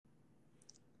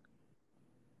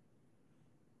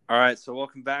All right, so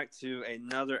welcome back to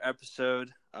another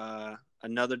episode,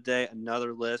 another day,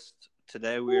 another list.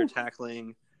 Today we are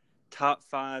tackling top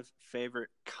 5 favorite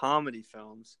comedy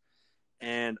films.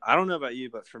 And I don't know about you,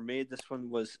 but for me, this one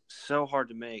was so hard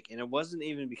to make. And it wasn't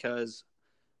even because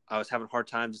I was having a hard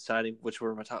time deciding which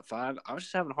were my top 5. I was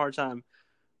just having a hard time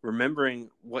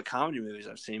remembering what comedy movies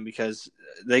I've seen because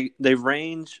they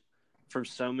range from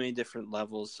so many different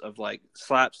levels of like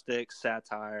slapstick,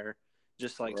 satire,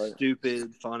 just like Right.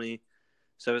 stupid, funny.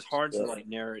 So it's hard to Yeah. like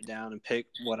narrow it down and pick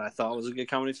what I thought was a good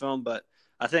comedy film. But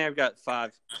I think I've got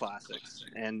 5 classics,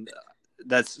 and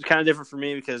that's kind of different for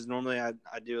me because normally I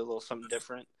do a little something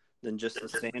different than just the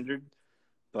standard.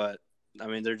 But I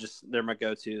mean, they're my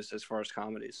go-tos as far as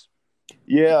comedies.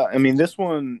 Yeah, I mean, this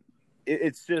one,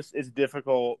 it's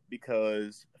difficult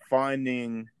because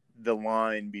finding the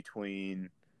line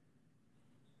between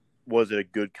was it a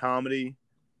good comedy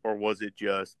or was it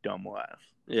just dumb laugh?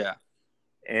 Yeah.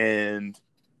 And,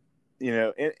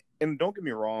 and don't get me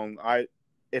wrong,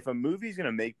 if a movie's going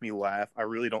to make me laugh, I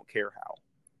really don't care how.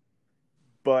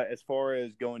 But as far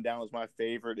as going down as my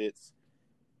favorite, it's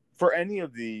for any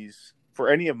of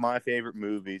my favorite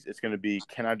movies, it's going to be,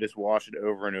 can I just watch it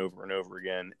over and over and over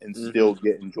again and still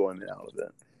get enjoyment out of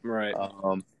it? Right.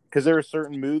 Because there are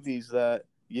certain movies that,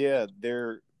 yeah,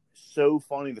 they're so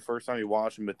funny the first time you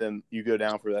watch them, but then you go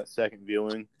down for that second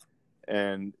viewing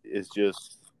and it's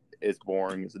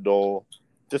boring, it's dull.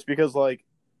 Just because, like,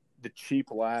 the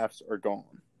cheap laughs are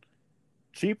gone.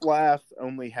 Cheap laughs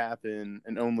only happen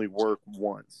and only work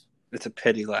once. It's a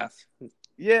pity laugh.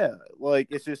 Yeah, like,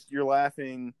 it's just you're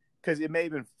laughing because it may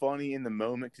have been funny in the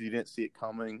moment because you didn't see it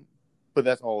coming, but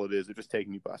that's all it is. It's just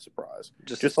taking you by surprise.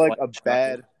 Just like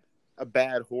a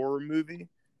bad horror movie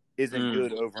isn't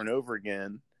good over and over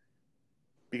again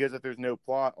because if there's no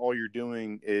plot, all you're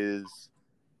doing is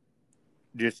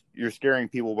just you're scaring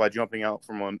people by jumping out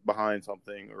from behind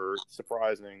something or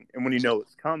surprising, and when you know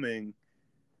it's coming,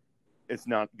 it's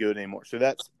not good anymore. So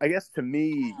that's, I guess, to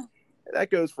me, that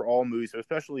goes for all movies, so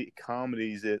especially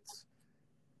comedies. It's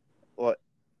what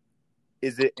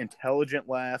is it intelligent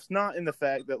laughs? Not in the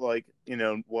fact that, like,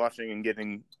 watching and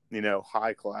getting,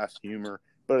 high class humor,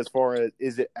 but as far as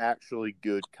is it actually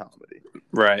good comedy?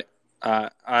 Right.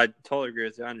 I totally agree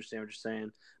with you. I understand what you're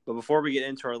saying. But before we get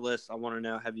into our list, I want to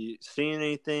know, have you seen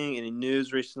anything, any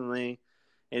news recently,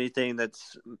 anything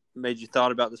that's made you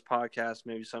thought about this podcast,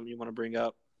 maybe something you want to bring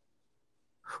up?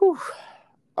 Whew.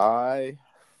 I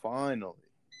finally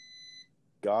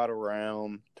got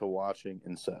around to watching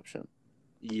Inception.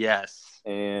 Yes.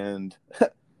 And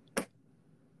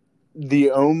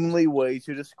the only way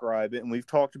to describe it, and we've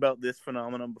talked about this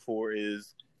phenomenon before,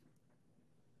 is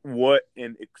what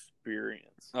an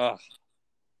experience. Oh.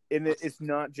 And it's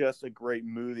not just a great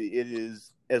movie. It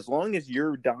is, as long as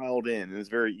you're dialed in, and it's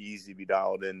very easy to be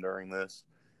dialed in during this.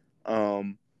 For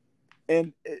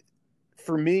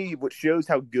me, what shows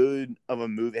how good of a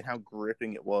movie and how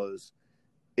gripping it was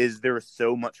is there was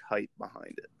so much hype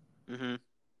behind it. Mm-hmm.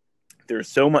 There's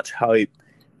so much hype,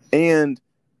 and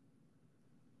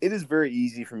it is very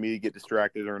easy for me to get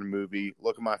distracted during a movie,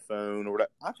 look at my phone, or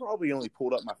whatever. I probably only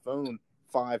pulled up my phone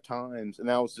 5 times, and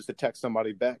that was just to text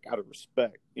somebody back out of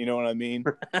respect. You know what I mean?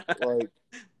 Like,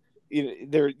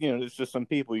 there's just some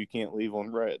people you can't leave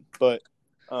on red. But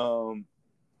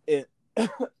it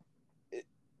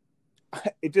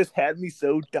it just had me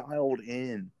so dialed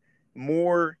in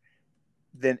more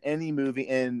than any movie.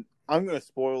 And I'm going to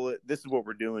spoil it. This is what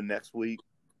we're doing next week.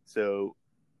 So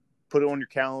put it on your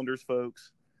calendars,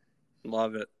 folks.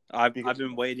 Love it. I've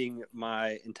been waiting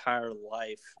my entire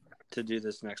life to do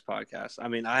this next podcast. I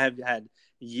mean, I have had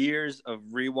years of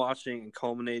rewatching and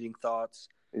culminating thoughts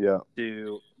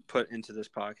to put into this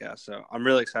podcast. So I'm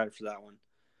really excited for that one.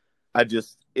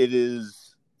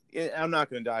 I'm not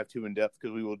going to dive too in depth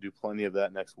because we will do plenty of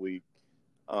that next week.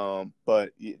 But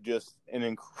just an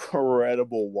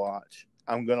incredible watch.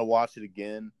 I'm going to watch it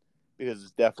again because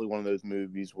it's definitely one of those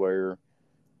movies where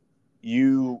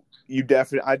I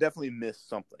definitely missed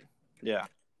something. Yeah.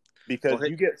 Because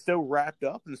you get so wrapped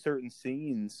up in certain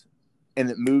scenes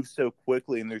and it moves so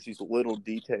quickly and there's these little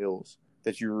details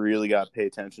that you really got to pay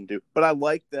attention to. But I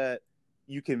like that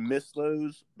you can miss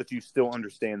those, but you still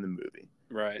understand the movie.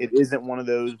 Right. It isn't one of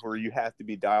those where you have to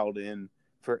be dialed in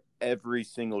for every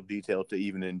single detail to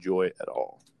even enjoy it at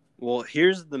all. Well,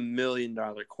 here's the $1 million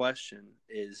question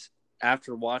is,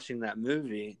 after watching that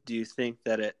movie, do you think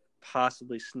that it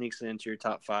possibly sneaks into your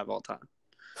top 5 all time?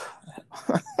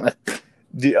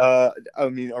 I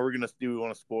mean, do we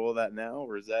want to spoil that now,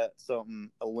 or is that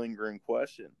a lingering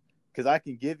question? Because I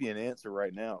can give you an answer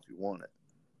right now if you want it.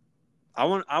 I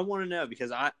want to know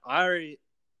because I already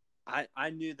I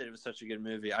knew that it was such a good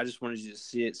movie. I just wanted you to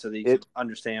see it so that you could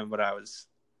understand what I was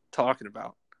talking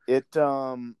about.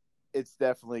 It's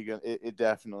definitely gonna. It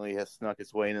definitely has snuck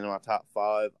its way into my top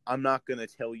 5. I'm not gonna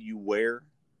tell you where,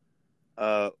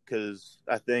 because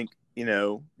I think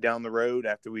down the road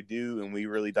after we do and we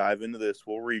really dive into this,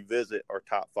 we'll revisit our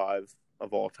top 5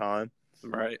 of all time,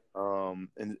 right?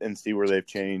 And see where they've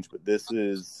changed. But this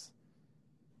is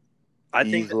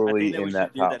easily in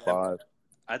that top 5.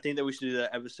 I think that we should do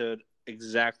that episode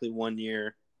exactly 1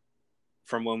 year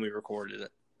from when we recorded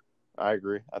it. I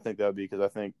agree. I think that would be, because I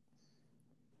think,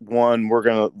 one, we're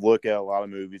going to look at a lot of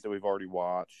movies that we've already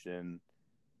watched and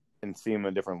see them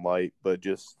in a different light. But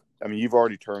just, I mean, you've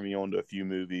already turned me on to a few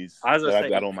movies that I've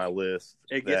got on my list.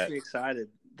 It gets me excited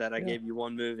that I gave you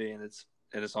one movie and it's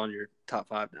on your top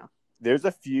 5 now. There's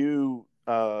a few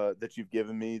that you've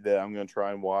given me that I'm going to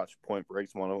try and watch. Point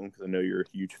Break's one of them, because I know you're a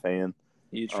huge fan.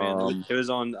 Huge fan. It was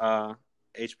on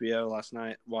HBO last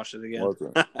night. Watched it again.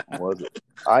 Was it?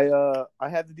 I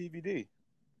had the DVD.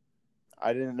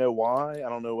 I didn't know why. I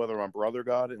don't know whether my brother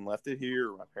got it and left it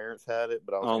here or my parents had it,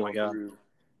 but I was going through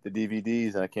the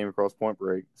DVDs and I came across Point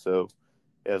Break. So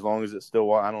as long as it's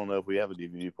still, I don't know if we have a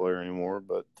DVD player anymore,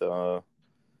 but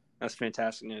that's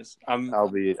fantastic news. I'll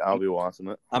be watching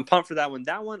it. I'm pumped for that one.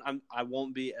 That one I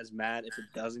won't be as mad if it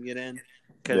doesn't get in,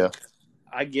 because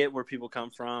I get where people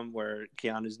come from, where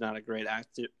Keanu's not a great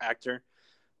actor,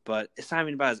 but it's not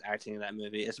even about his acting in that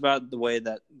movie. It's about the way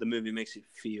that the movie makes you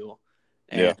feel.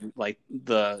 And like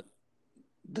the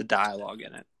dialogue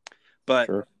in it. But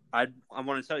I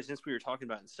want to tell you, since we were talking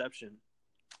about Inception,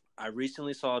 I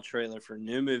recently saw a trailer for a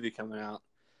new movie coming out,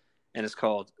 and it's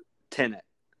called Tenet.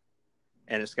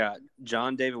 And it's got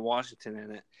John David Washington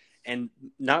in it. And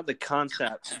not the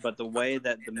concept, but the way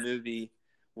that the movie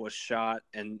was shot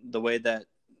and the way that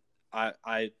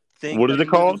I think... What is it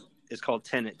called? It's called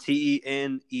Tenet.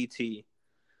 Tenet.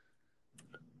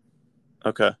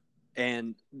 Okay.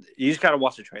 And you just got to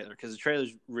watch the trailer, because the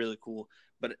trailer's really cool.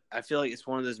 But I feel like it's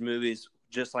one of those movies,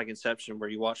 just like Inception, where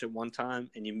you watch it one time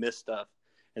and you miss stuff,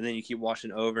 and then you keep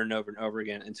watching over and over and over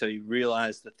again until you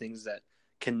realize the things that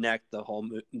connect the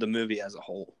movie as a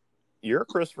whole. You're a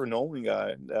Christopher Nolan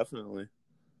guy, definitely.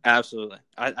 Absolutely.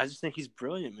 I just think he's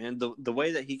brilliant, man. The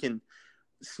way that he can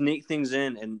sneak things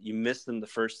in and you miss them the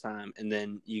first time, and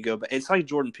then you go back. It's like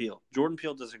Jordan Peele. Jordan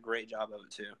Peele does a great job of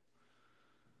it too.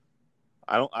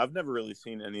 I've never really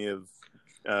seen any of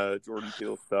Jordan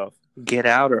Peele stuff. Get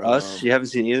Out or Us? You haven't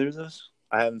seen either of those?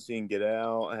 I haven't seen Get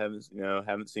Out. I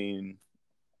haven't seen,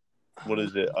 what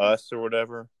is it, Us or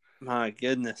whatever. My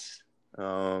goodness.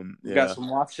 Got some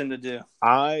watching to do.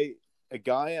 A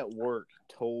guy at work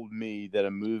told me that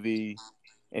a movie,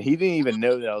 and he didn't even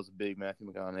know that I was a big Matthew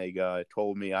McConaughey guy,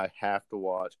 told me I have to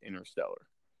watch Interstellar.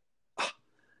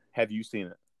 Have you seen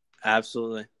it?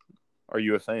 Absolutely. Are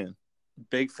you a fan?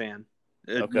 Big fan.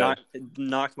 It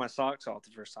knocked my socks off the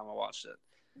first time I watched it.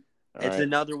 It's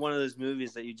another one of those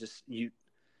movies that you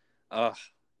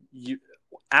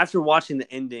after watching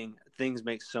the ending, things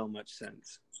make so much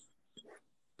sense.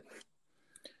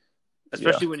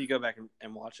 Especially when you go back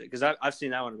and watch it, because I've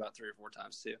seen that one about 3 or 4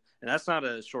 times too, and that's not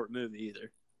a short movie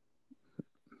either.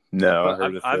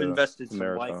 No, I've invested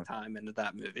some lifetime into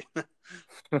that movie.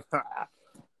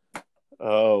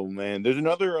 Oh man, there's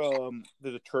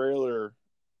a trailer,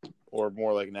 or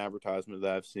more like an advertisement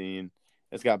that I've seen.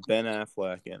 It's got Ben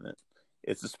Affleck in it.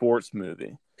 It's a sports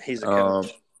movie. He's a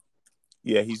coach.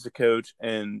 Yeah, he's the coach,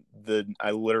 and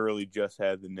I literally just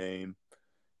had the name,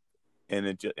 and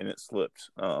it slipped.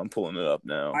 I'm pulling it up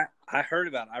now. I heard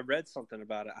about it. I read something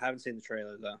about it. I haven't seen the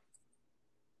trailer though.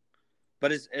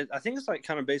 But I think it's like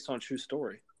kind of based on a true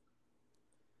story.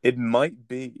 It might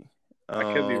be. I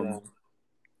could be wrong.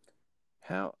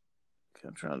 How?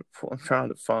 I'm trying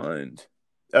to find.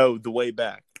 Oh, The Way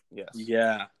Back. Yes.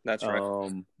 Yeah, that's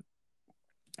right.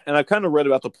 And I kind of read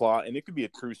about the plot, and it could be a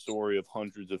true story of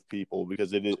hundreds of people,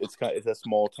 because it's a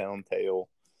small town tale,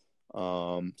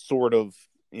 sort of,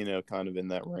 kind of in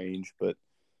that range. But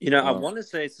I want to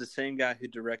say it's the same guy who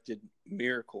directed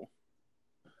Miracle.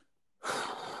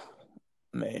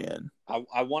 Man,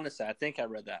 I want to say, I think I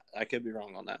read that. I could be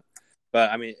wrong on that, but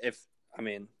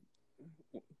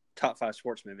top 5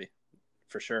 sports movie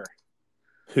for sure.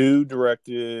 Who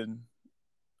directed?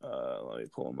 Let me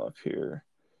pull him up here.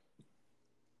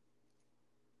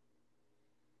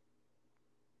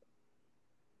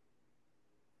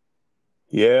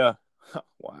 Yeah.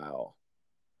 Wow.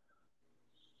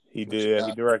 He did.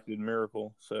 He directed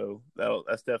Miracle, so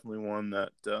that's definitely one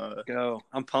that. Go!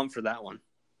 I'm pumped for that one.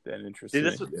 That interesting.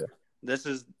 This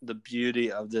is the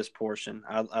beauty of this portion.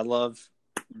 I love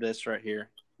this right here.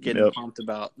 Getting pumped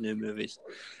about new movies.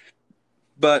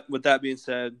 But with that being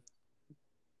said,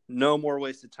 no more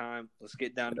wasted time. Let's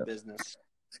get down to business.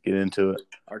 Let's get into it.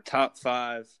 Our top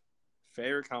 5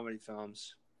 favorite comedy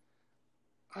films.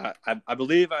 I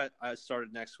believe I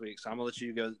started next week, so I'm going to let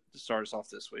you go start us off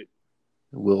this week.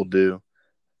 Will do.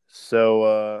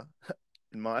 So,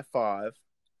 in my 5,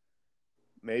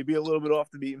 maybe a little bit off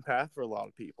the beaten path for a lot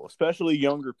of people, especially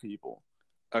younger people.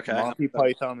 Okay. Monty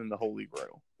Python and the Holy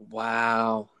Grail.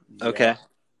 Wow. Yeah. Okay.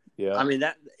 Yeah. I mean,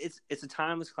 it's a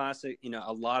timeless classic. You know,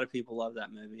 a lot of people love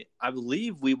that movie. I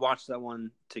believe we watched that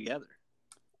one together.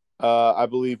 I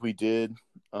believe we did.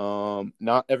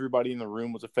 Not everybody in the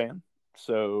room was a fan,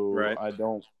 so right. I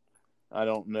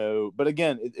don't know. But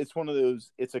again, it's one of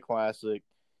those. It's a classic,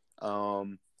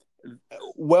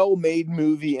 well-made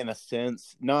movie in a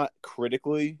sense, not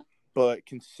critically, but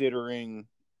considering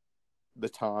the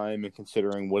time and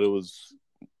considering what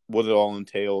it all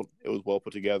entailed, it was well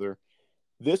put together.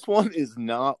 This one is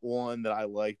not one that I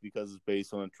like because it's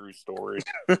based on a true story.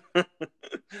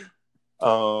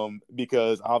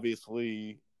 Because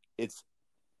obviously it's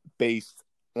based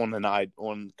on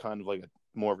kind of like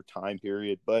more of a time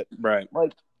period, but right.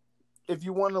 Like, if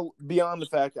you want to, beyond the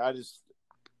fact,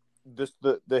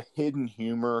 the hidden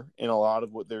humor in a lot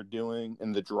of what they're doing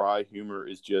and the dry humor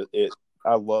is just it.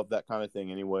 I love that kind of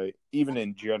thing anyway. Even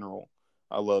in general,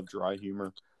 I love dry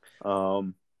humor.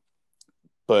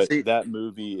 But that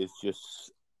movie is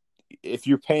just, if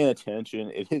you're paying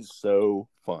attention, it is so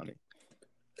funny.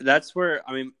 That's where,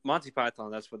 I mean, Monty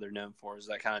Python, that's what they're known for, is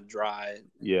that kind of dry,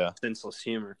 senseless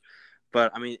humor.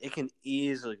 But, I mean, it can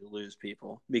easily lose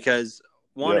people because,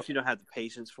 one, if you don't have the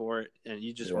patience for it and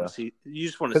you just want to see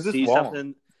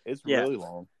something. It's really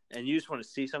long. And you just want to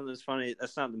see something that's funny,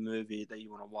 that's not the movie that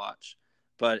you want to watch.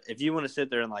 But if you want to sit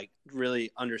there and, like,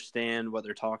 really understand what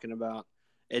they're talking about,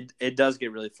 it does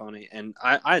get really funny. And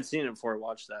I had seen it before I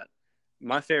watched that.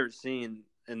 My favorite scene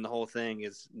in the whole thing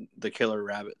is the killer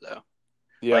rabbit, though.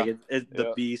 Yeah. Like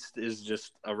the beast is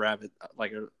just a rabbit,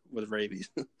 with rabies.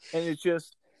 And it's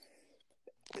just,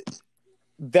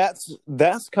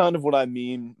 that's kind of what I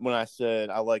mean when I said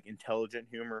I like intelligent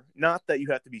humor. Not that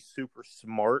you have to be super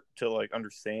smart to like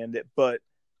understand it, but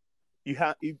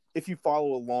if you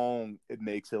follow along, it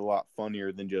makes it a lot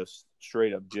funnier than just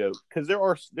straight up joke. Because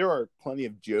there are plenty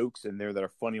of jokes in there that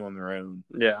are funny on their own.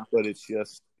 Yeah, but it's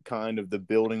just kind of the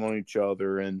building on each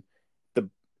other and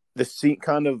the scene.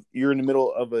 Kind of, you're in the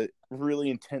middle of a really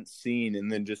intense scene,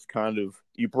 and then just kind of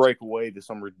you break away to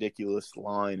some ridiculous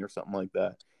line or something like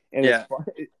that. And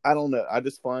I don't know. I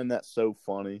just find that so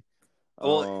funny.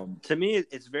 Well, to me,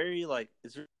 it's very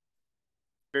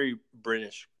very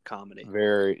British comedy.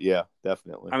 Very,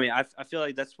 definitely. I mean, I feel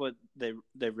like that's what they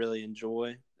really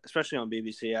enjoy, especially on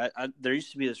BBC. There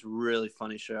used to be this really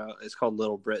funny show. It's called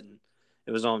Little Britain.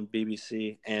 It was on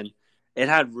BBC, and it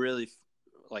had really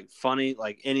funny,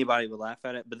 like anybody would laugh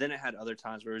at it. But then it had other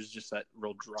times where it was just that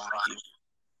real dry.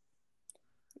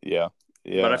 Yeah.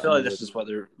 But I feel like this is what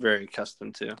they're very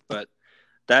accustomed to. But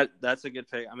that's a good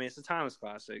pick. I mean, it's a timeless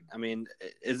classic. I mean,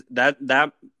 is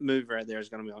that movie right there is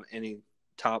going to be on any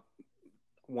top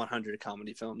 100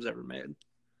 comedy films ever made.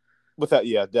 With that,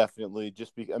 definitely.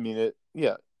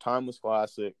 Timeless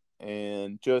classic,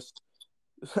 and just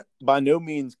by no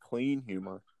means clean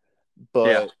humor,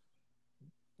 but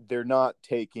they're not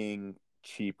taking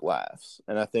cheap laughs,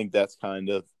 and I think that's kind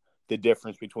of the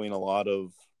difference between a lot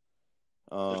of.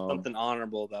 There's something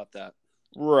honorable about that,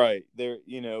 right? There,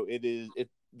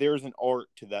 there's an art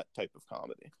to that type of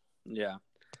comedy. Yeah.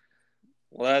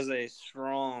 Well, that's a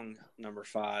strong number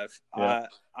 5. Yeah.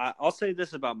 I'll say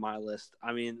this about my list.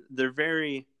 I mean, they're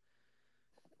very,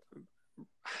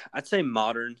 I'd say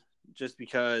modern, just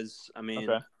because, I mean,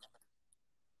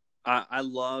 I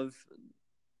love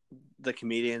the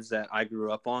comedians that I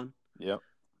grew up on. Yeah.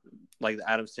 Like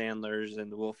the Adam Sandlers and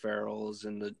the Will Ferrells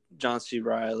and the John C.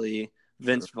 Reilly,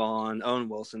 Vince Vaughn, Owen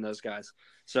Wilson, those guys.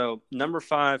 So number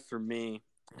 5 for me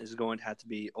is going to have to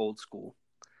be Old School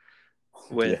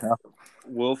with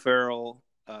Will Ferrell,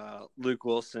 Luke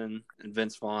Wilson, and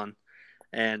Vince Vaughn.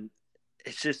 And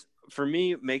it's just, for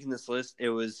me, making this list, it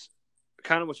was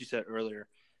kind of what you said earlier.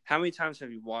 How many times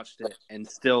have you watched it and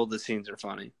still the scenes are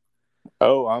funny?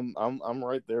 Oh, I'm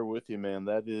right there with you, man.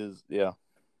 That is, yeah.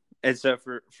 And so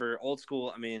for Old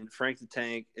School, I mean, Frank the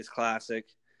Tank is classic.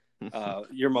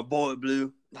 You're my boy,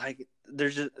 Blue. Like,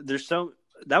 there's so,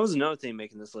 that was another thing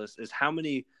making this list, is how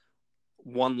many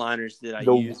one-liners did I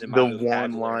use in my vocabulary?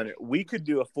 One-liner. We could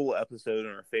do a full episode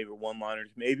on our favorite one-liners.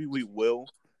 Maybe we will,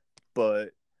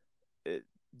 but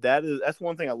that's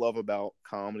one thing I love about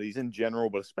comedies in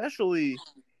general, but especially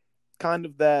kind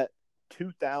of that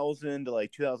 2000 to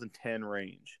 2010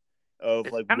 range of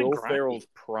Will Ferrell's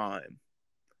prime.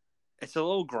 It's a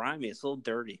little grimy. It's a little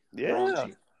dirty. Yeah,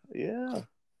 raunchy. yeah.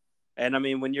 And I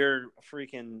mean, when you're a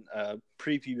freaking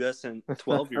prepubescent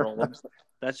 12-year-old,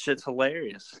 that shit's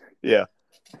hilarious. Yeah,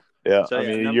 yeah. So I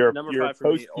yeah, mean, number you're a 5 for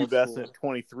me, old school. post-pubescent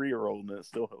 23-year-old, and it's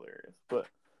still hilarious. But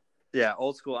yeah,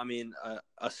 old school. I mean,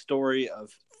 a story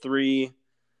of 3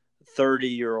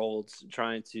 30-year-olds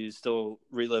trying to still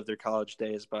relive their college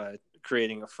days by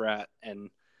creating a frat and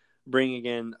bringing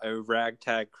in a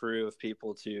ragtag crew of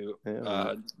people to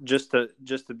just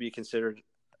to be considered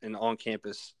an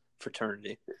on-campus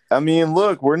fraternity. I mean,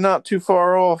 look, we're not too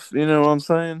far off. You know what I'm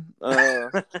saying?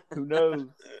 Who knows?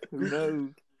 Who knows?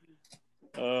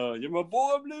 You're my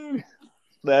boy, Blue.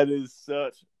 That is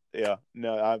such. Yeah,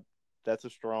 no, that's a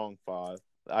strong 5.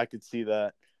 I could see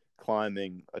that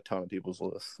climbing a ton of people's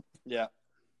lists. Yeah.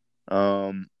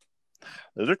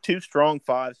 Those are 2 strong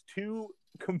 5s, 2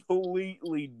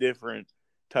 completely different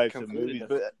types of movies,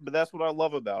 but that's what I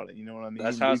love about it. You know what I mean?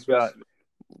 That's how we've got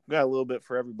a little bit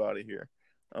for everybody here.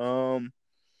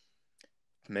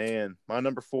 Man, my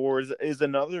number 4 is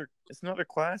another. It's another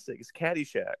classic. It's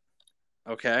Caddyshack.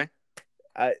 Okay.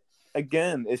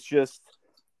 It's just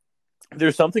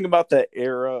there's something about that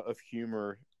era of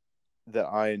humor that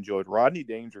I enjoyed. Rodney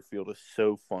Dangerfield is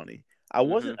so funny. I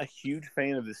wasn't a huge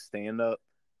fan of his stand-up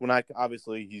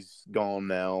obviously he's gone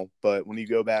now, but when you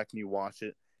go back and you watch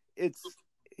it,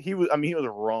 he was a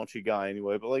raunchy guy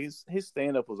anyway, but like his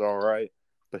stand-up was all right,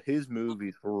 but his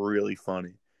movies were really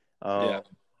funny. There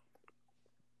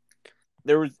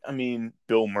was,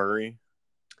 Bill Murray.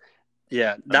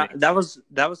 Yeah, that was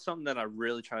something that I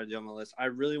really tried to do on my list. I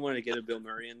really wanted to get a Bill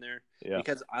Murray in there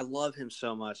because I love him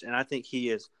so much, and I think he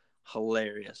is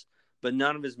hilarious. But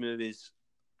none of his movies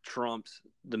trumps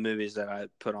the movies that I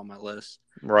put on my list,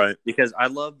 right? Because I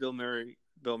love Bill Murray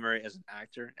as an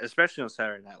actor, especially on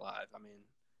Saturday Night Live. I mean,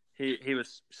 he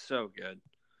was so good,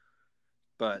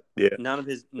 but none of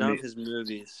his movies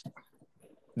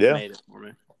made it for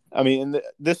me. I mean,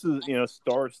 this is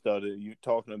star-studded. You're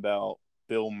talking about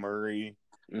Bill Murray,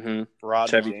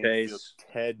 Rodney Chevy Dangerfield, Chase,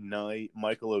 Ted Knight,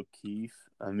 Michael O'Keefe.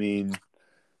 I mean,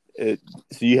 so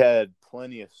you had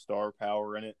plenty of star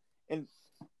power in it, and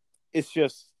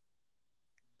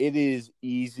it is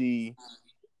easy,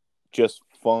 just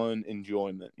fun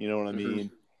enjoyment. You know what I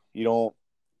mean? You don't,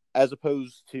 as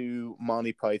opposed to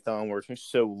Monty Python, where it's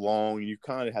just so long, you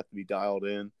kind of have to be dialed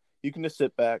in. You can just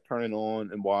sit back, turn it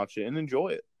on, and watch it and enjoy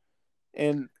it.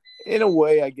 And in a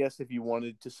way, I guess if you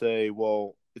wanted to say,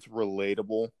 well, it's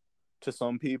relatable to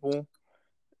some people,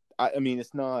 I mean,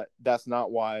 that's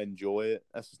not why I enjoy it.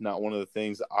 That's just not one of the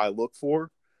things that I look for.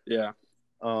 Yeah.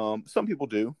 Some people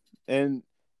do. And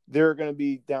there are going to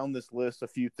be down this list a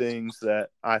few things that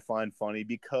I find funny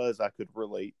because I could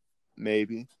relate,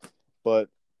 maybe. But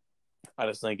I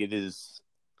just think there's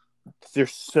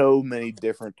so many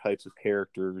different types of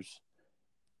characters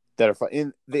that are fun.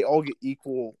 And they all get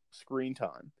equal screen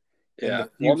time. Yeah. And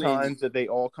the few times that they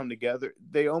all come together,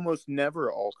 they almost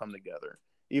never all come together.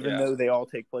 Even though they all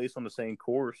take place on the same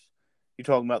course. You're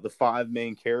talking about the 5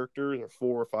 main characters or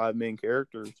 4 or 5 main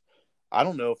characters. I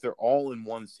don't know if they're all in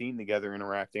one scene together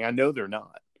interacting. I know they're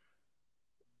not.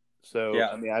 So,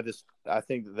 I mean, I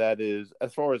think that is,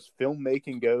 as far as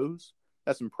filmmaking goes,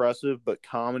 that's impressive. But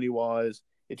comedy-wise,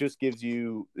 it just gives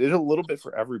you, there's a little bit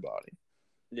for everybody.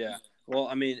 Yeah. Well,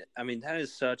 I mean, that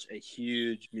is such a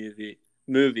huge movie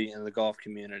in the golf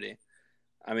community.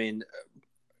 I mean,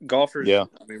 golfers,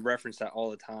 reference that all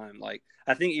the time. Like,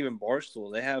 I think even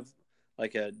Barstool, they have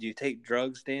like a "Do you take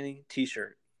drugs, Danny?"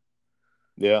 T-shirt.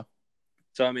 Yeah.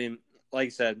 So, I mean, like I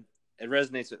said, it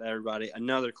resonates with everybody.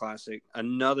 Another classic,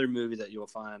 another movie that you'll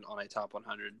find on a top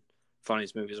 100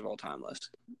 funniest movies of all time list.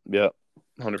 Yeah,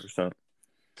 100%.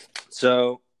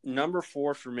 So, number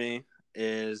 4 for me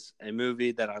is a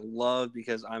movie that I love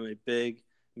because I'm a big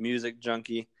music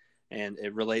junkie, and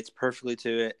it relates perfectly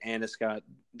to it, and it's got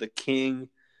the king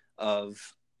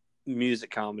of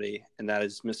music comedy, and that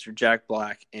is Mr. Jack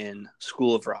Black in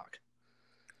School of Rock.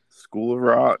 School of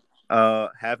Rock.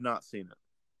 Have not seen it.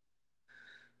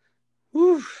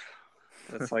 Whew.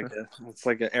 That's like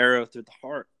an arrow through the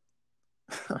heart.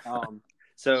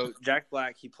 So Jack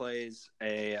Black, he plays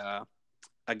a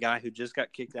guy who just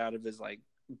got kicked out of his like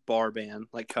bar band,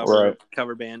 like cover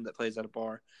band that plays at a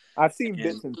bar. I've seen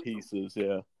bits and pieces,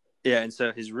 yeah. Yeah, and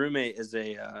so his roommate is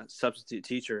a substitute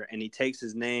teacher, and he takes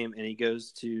his name and he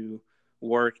goes to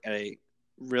work at a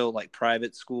real like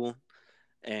private school,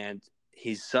 and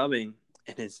he's subbing,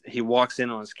 and he walks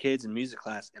in on his kids in music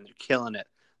class, and they're killing it.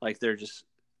 Like, they're just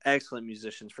excellent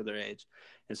musicians for their age.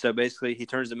 And so basically he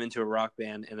turns them into a rock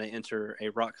band, and they enter a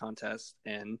rock contest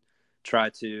and try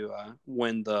to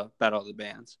win the Battle of the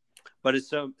Bands. But it's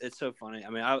so funny. I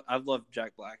mean, I've loved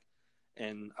Jack Black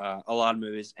in a lot of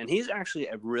movies, and he's actually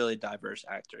a really diverse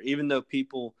actor. Even though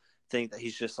people think that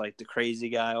he's just like the crazy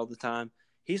guy all the time,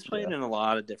 he's played in a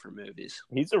lot of different movies.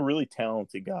 He's a really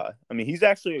talented guy. I mean, he's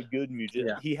actually a good musician.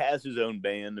 Yeah. He has his own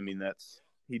band. I mean,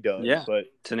 he does. Yeah, but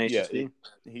Tenacious D.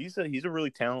 He's a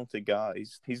really talented guy.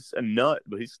 He's a nut,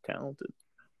 but he's talented.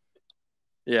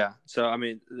 Yeah. So I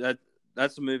mean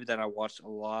that's a movie that I watched a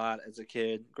lot as a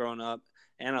kid growing up,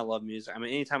 and I love music. I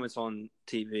mean, anytime it's on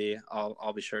TV,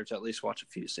 I'll be sure to at least watch a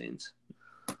few scenes.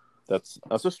 That's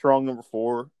a strong number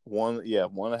 4. One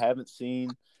I haven't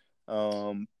seen,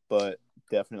 but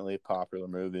definitely a popular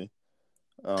movie.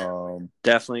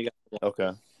 Definitely.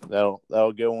 Okay,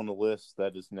 that'll go on the list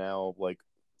that is now like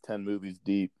 10 movies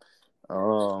deep.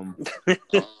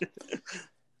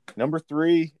 Number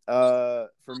 3 for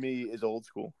me is Old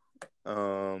School.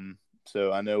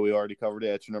 So I know we already covered it.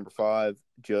 That's your number 5.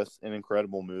 Just an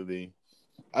incredible movie.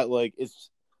 I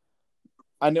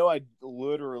know I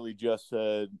literally just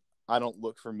said I don't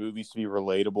look for movies to be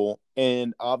relatable,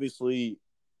 and obviously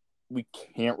we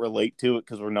can't relate to it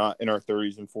because we're not in our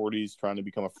 30s and 40s trying to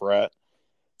become a frat.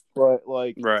 But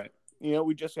right.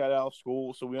 We just got out of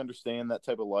school, so we understand that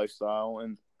type of lifestyle,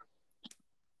 and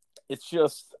it's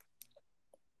just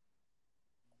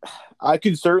I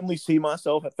could certainly see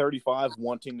myself at 35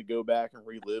 wanting to go back and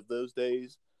relive those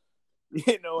days.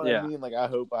 You know what I mean? Like, I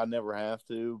hope I never have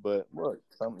to, but look,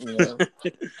 one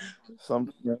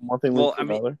thing. Well, I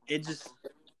mean,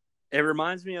 it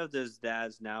reminds me of those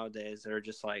dads nowadays that are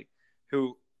just like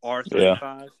who are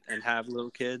 35 and have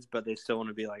little kids, but they still want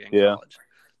to be like in college.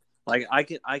 Like I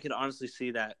could honestly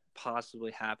see that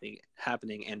possibly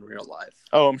happening in real life.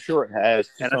 Oh, I'm sure it has.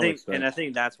 And I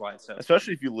think that's why it's so.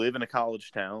 Especially if you live in a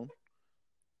college town.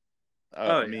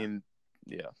 I mean,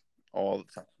 all the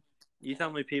time. You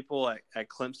tell me people at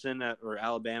Clemson or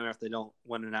Alabama, if they don't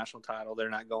win a national title,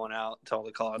 they're not going out to all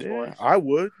the college boys. I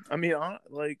would. I mean,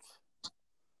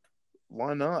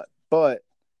 why not? But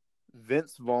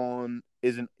Vince Vaughn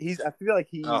isn't. I feel like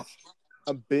he's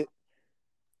a bit.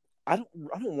 I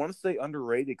don't want to say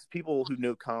underrated because people who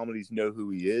know comedies know who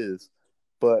he is.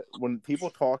 But when people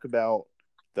talk about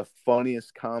the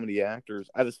funniest comedy actors,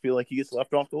 I just feel like he gets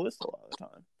left off the list a lot of the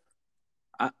time.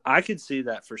 I could see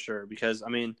that for sure because, I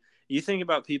mean, you think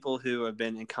about people who have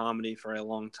been in comedy for a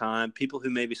long time, people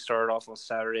who maybe started off on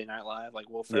Saturday Night Live, like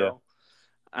Will Ferrell.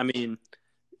 Yeah. I mean,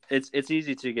 it's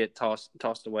easy to get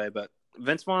tossed away, but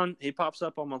Vince Vaughn, he pops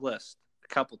up on my list a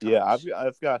couple times. Yeah,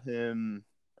 I've got him.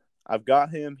 I've got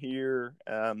him here.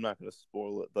 I'm not going to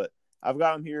spoil it, but I've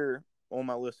got him here on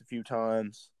my list a few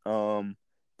times.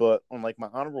 But on like my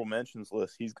honorable mentions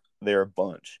list, he's there a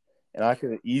bunch, and I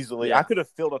could have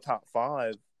filled a top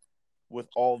 5 with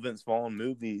all Vince Vaughn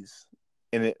movies,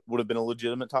 and it would have been a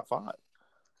legitimate top 5.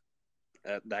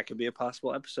 That could be a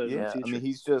possible episode. Yeah, in the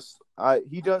future. I mean,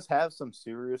 he does have some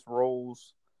serious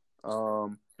roles. I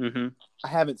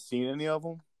haven't seen any of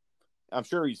them. I'm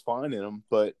sure he's fine in them,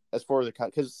 but as far as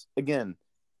because again,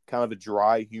 kind of a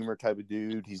dry humor type of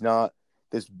dude. He's not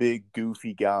this big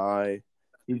goofy guy.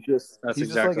 He's just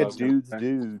like a dude's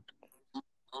dude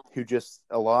who just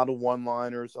a lot of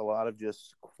one-liners, a lot of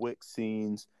just quick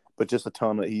scenes, but just a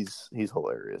ton of he's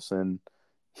hilarious, and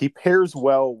he pairs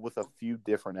well with a few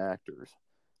different actors.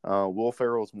 Will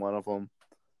Ferrell is one of them,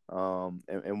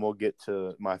 and we'll get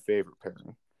to my favorite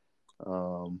pairing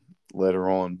later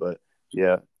on, but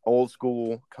yeah. Old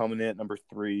School coming in at number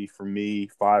 3 for me,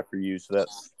 5 for you. So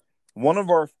that's one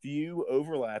of our few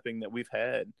overlapping that we've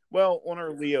had. Well, on our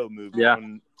Leo movie,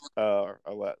 on our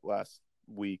last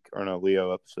week, or no,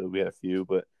 Leo episode, we had a few,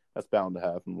 but that's bound to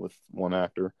happen with one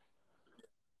actor.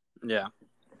 Yeah.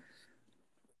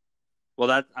 Well,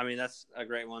 that's a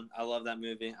great one. I love that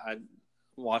movie. I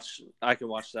could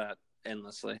watch that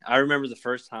endlessly. I remember the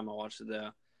first time I watched it though.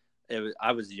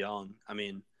 I was young. I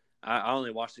mean, I only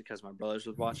watched it because my brothers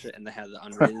would watch it, and they had the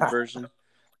unrated version.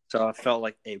 So I felt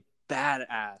like a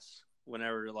badass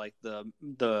whenever like the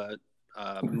mud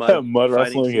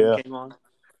wrestling came on.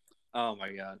 Oh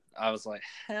my god, I was like,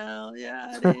 hell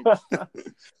yeah, dude.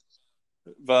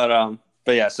 But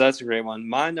yeah, so that's a great one.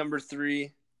 My number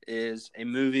 3 is a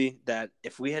movie that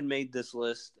if we had made this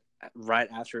list right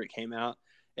after it came out,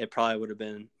 it probably would have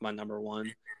been my number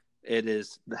 1. It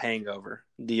is The Hangover,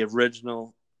 the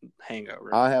original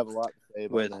Hangover. I have a lot to say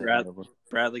about with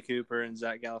Bradley Cooper and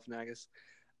Zach Galifianakis.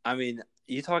 I mean,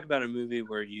 you talk about a movie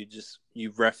where you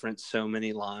reference so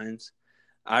many lines.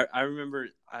 I remember,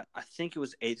 I think it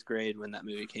was 8th grade when that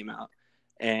movie came out,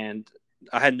 and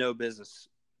I had no business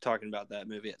talking about that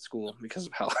movie at school because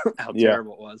of how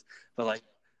terrible it was. But like,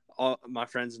 all my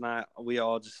friends and I, we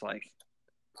all just like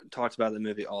talks about the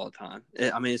movie all the time.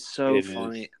 I mean, it's so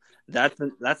funny.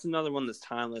 That's another one that's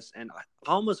timeless, and I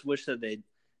almost wish that they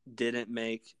didn't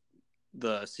make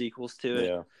the sequels to it.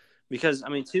 Yeah. Because I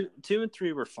mean, two and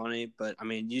three were funny, but I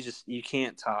mean, you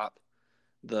can't top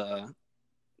the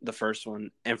first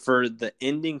one. And for the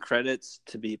ending credits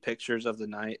to be pictures of the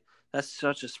night, that's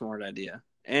such a smart idea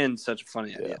and such a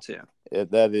funny idea too.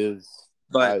 That is.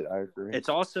 But I agree. It's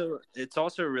also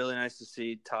really nice to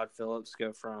see Todd Phillips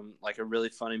go from like a really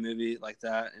funny movie like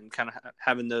that and kind of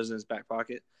having those in his back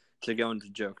pocket to going to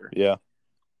Joker. Yeah.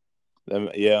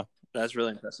 That's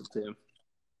really impressive too.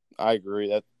 I agree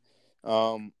that.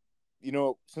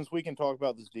 Since we can talk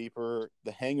about this deeper,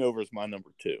 The Hangover is my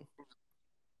number 2.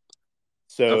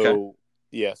 So,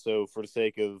 so for the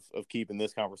sake of keeping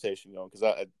this conversation going,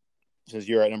 because since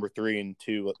you're at number 3 and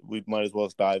 2, we might as well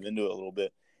dive into it a little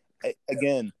bit.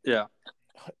 Again,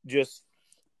 just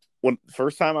when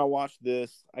first time I watched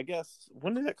this, I guess,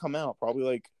 when did it come out? Probably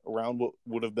like around what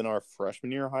would have been our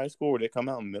freshman year of high school, or did it come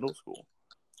out in middle school?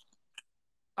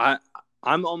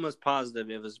 I'm almost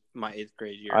positive it was my 8th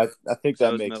grade year. I think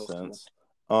that makes sense.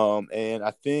 And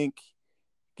I think,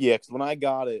 because when I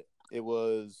got it, it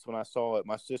was when I saw it.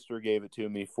 My sister gave it to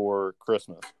me for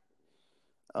Christmas.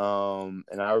 And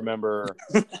I remember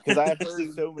because I had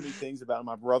heard so many things about it.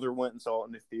 My brother went and saw it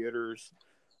in the theaters.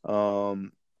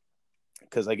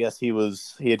 Because I guess he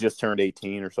had just turned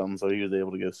 18 or something, so he was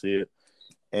able to go see it.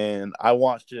 And I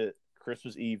watched it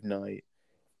Christmas Eve night.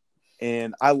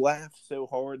 And I laughed so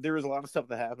hard. There was a lot of stuff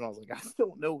that happened. I was like, I still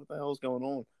don't know what the hell is going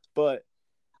on. But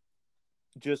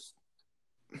just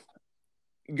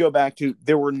go back to,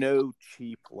 there were no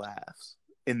cheap laughs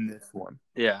in this one.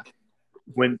 Yeah.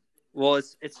 Well,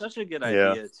 it's such a good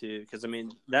idea too, because I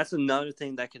mean that's another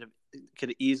thing that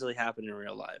could easily happen in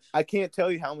real life. I can't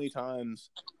tell you how many times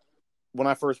when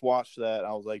I first watched that,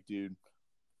 I was like, dude,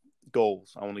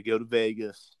 goals. I want to go to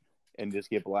Vegas and just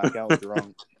get blackout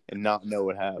drunk and not know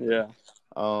what happened. Yeah.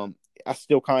 I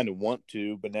still kind of want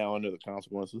to, but now I know the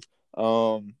consequences.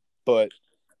 But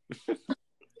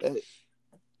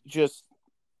just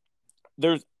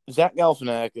there's Zach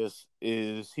Galifianakis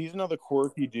he's another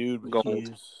quirky dude, but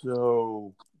he's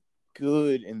so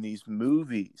good in these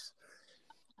movies.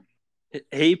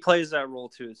 He plays that role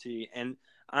to a T, and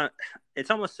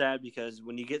it's almost sad because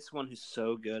when you get someone who's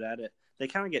so good at it, they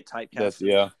kind of get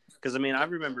typecast. Because I mean, I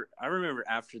remember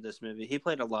after this movie, he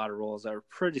played a lot of roles that were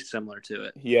pretty similar to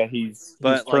it. Yeah, he's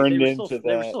turned into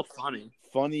they were still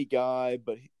funny guy,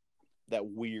 but that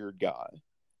weird guy,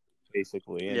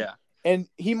 basically. And, yeah, and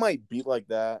he might be like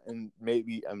that, and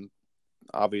maybe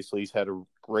obviously he's had a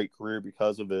great career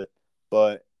because of it.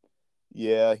 But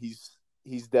yeah, he's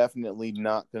definitely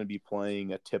not going to be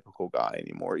playing a typical guy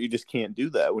anymore. You just can't do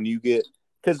that when you get,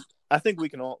 because I think we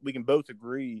can both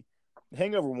agree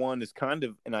Hangover 1 is kind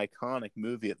of an iconic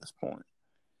movie at this point.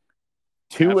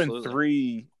 2 and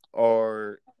 3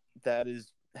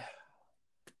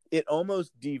 it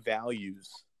almost devalues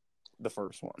the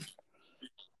first one.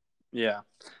 Yeah.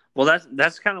 Well,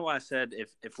 that's kind of why I said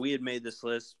if we had made this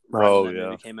list when that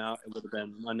movie came out, it would have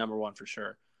been my number 1 for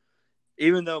sure.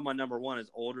 Even though my number 1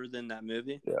 is older than that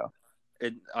movie,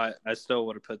 I still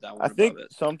would have put that one above it. I think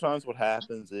sometimes what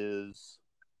happens is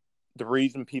the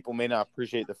reason people may not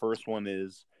appreciate the first one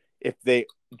is if the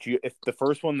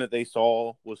first one that they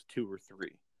saw was 2 or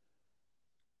 3.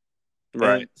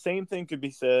 Right. And same thing could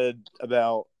be said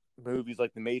about movies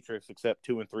like The Matrix, except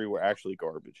 2 and 3 were actually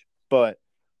garbage. But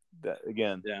that,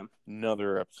 again,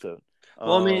 another episode.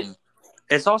 Well, I mean,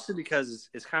 it's also because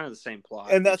it's kind of the same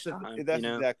plot. And that's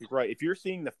exactly right. If you're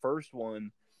seeing the first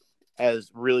one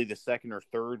as really the second or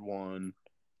third one,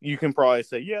 you can probably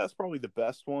say, yeah, it's probably the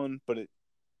best one, but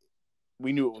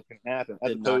we knew it was going to happen.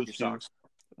 As opposed to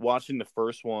watching the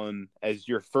first one as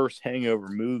your first Hangover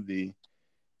movie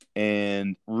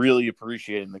and really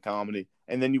appreciating the comedy.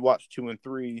 And then you watch 2 and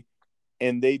 3,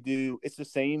 and it's the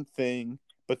same thing,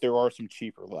 but there are some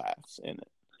cheaper laughs in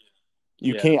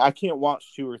it. I can't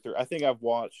watch 2 or 3. I think I've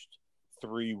watched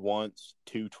 3 once,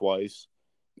 2 twice.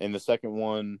 And the second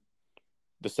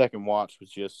watch was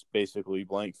just basically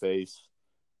blank face,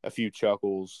 a few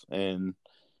chuckles, and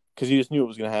because you just knew it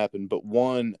was going to happen. But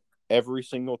 1 every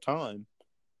single time,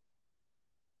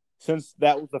 since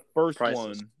that was the first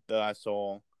one that I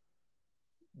saw,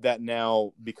 that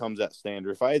now becomes that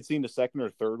standard. If I had seen the second or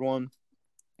third one,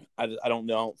 I don't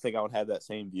know. I don't think I would have that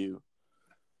same view.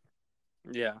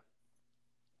 Yeah.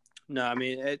 No, I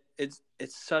mean it's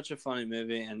such a funny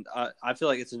movie, and I feel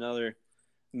like it's another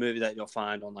movie that you'll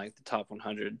find on like the top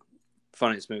 100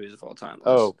 funniest movies of all time list.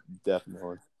 Oh,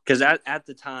 definitely. Because at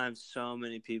the time, so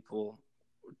many people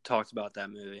talked about that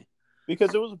movie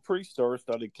because it was a pretty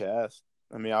star-studded cast.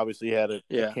 I mean, obviously he had a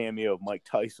Yeah. cameo of Mike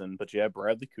Tyson, but you had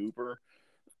Bradley Cooper.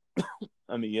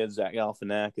 I mean, you had Zach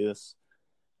Galifianakis.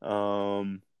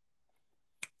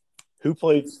 Who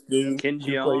played Stu? Ken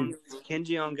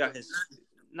Jeong got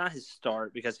not his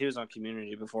start because he was on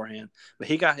Community beforehand, but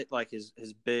he got his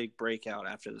big breakout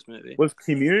after this movie. Was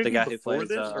Community the guy who before plays,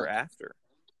 this or after?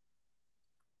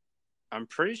 I'm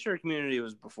pretty sure Community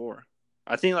was before.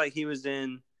 I think he was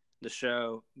in the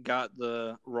show, got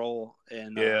the role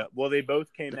in well, they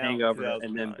both came out Hangover in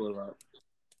and then blew up.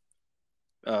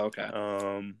 Oh, okay.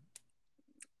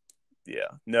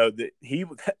 Yeah. No,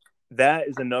 that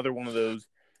is another one of those.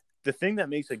 The thing that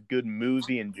makes a good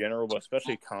movie in general, but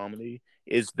especially comedy,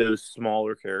 is those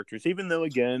smaller characters. Even though,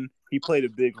 again, he played a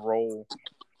big role,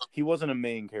 he wasn't a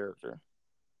main character.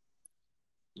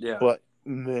 Yeah. But,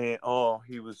 man,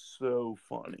 he was so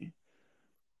funny.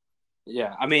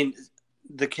 Yeah. I mean,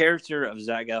 the character of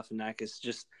Zach Galifianakis,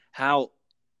 just how,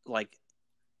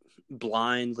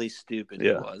 blindly stupid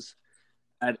he was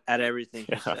at everything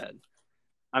he said.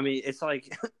 I mean, it's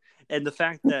and the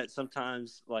fact that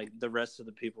sometimes the rest of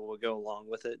the people will go along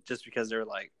with it just because they're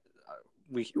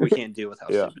we can't deal with how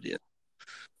stupid he is.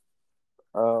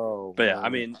 Oh, but yeah, I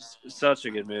mean, such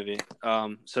a good movie.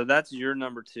 So that's your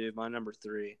number 2, my number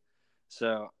 3.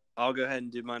 So I'll go ahead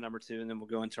and do my number 2, and then we'll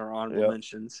go into our honorable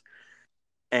mentions.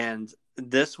 And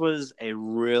this was a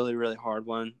really, really hard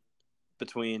one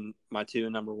between my 2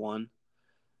 and number 1.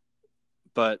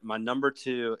 But my number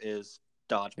 2 is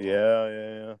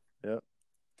Dodgeball. Yeah.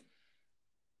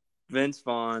 Vince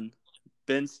Vaughn,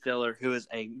 Ben Stiller, who is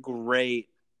a great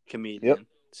comedian. Yep.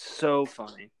 So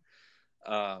funny.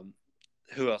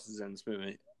 Who else is in this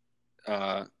movie?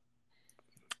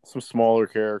 Some smaller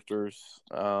characters.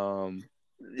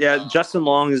 Yeah, Justin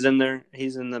Long is in there.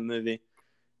 He's in the movie.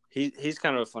 He's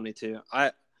kind of funny too.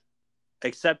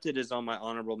 Accepted is on my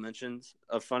honorable mentions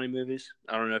of funny movies.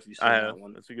 I don't know if you've seen that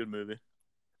one. That's a good movie.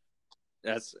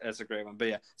 That's a great one. But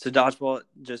yeah, so Dodgeball,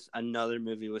 just another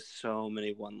movie with so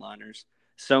many one-liners,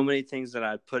 so many things that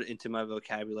I put into my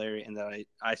vocabulary and that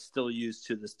I still use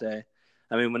to this day.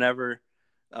 I mean, whenever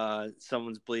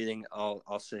someone's bleeding,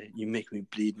 I'll say, "You make me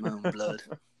bleed my own blood."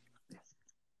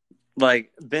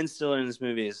 Ben Stiller in this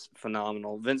movie is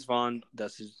phenomenal. Vince Vaughn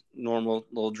does his normal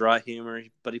little dry humor,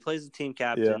 but he plays the team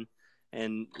captain. Yeah.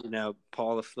 And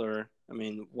Paul LaFleur. I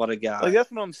mean, what a guy!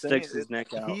 That's what I'm saying. Sticks his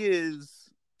neck out.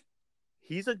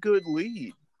 He's a good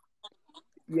lead.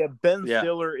 Yeah, Ben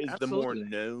Stiller is the more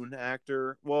known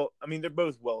actor. Well, I mean, they're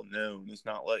both well known. It's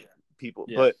not like people,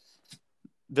 but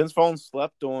Vince Vaughn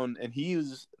slept on, and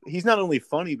he's not only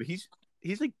funny, but he's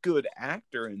a good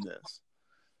actor in this.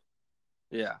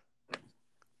 Yeah.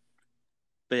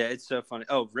 But yeah, it's so funny.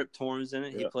 Oh, Rip Torn's in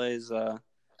it. He plays the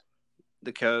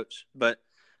coach. But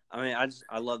I mean,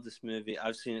 I love this movie.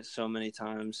 I've seen it so many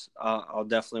times. I'll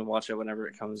definitely watch it whenever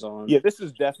it comes on. Yeah, this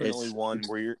is definitely one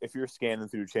where if you're scanning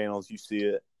through channels, you see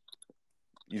it,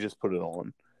 you just put it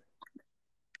on.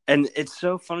 And it's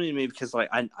so funny to me because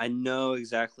I know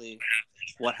exactly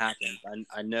what happened.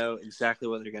 I know exactly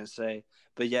what they're gonna say.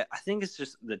 But yet I think it's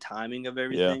just the timing of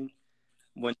everything.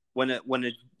 Yeah.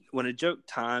 When a joke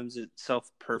times itself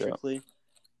perfectly,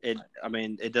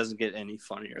 it doesn't get any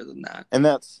funnier than that. And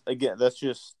that's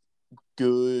just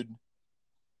good.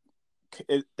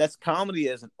 That's comedy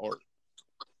as an art.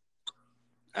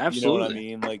 Absolutely.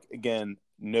 You know what I mean? Again,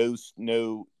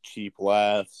 no cheap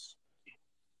laughs.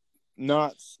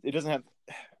 It doesn't have.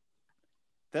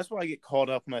 That's why I get caught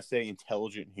up when I say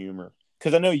intelligent humor,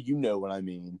 because I know you know what I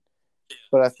mean.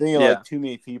 But I think too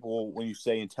many people, when you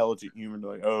say intelligent humor,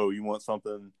 they're like, "Oh, you want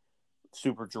something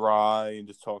super dry and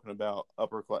just talking about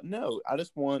upper class." No, I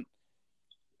just want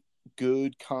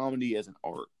good comedy as an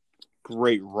art.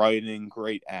 Great writing,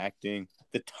 great acting.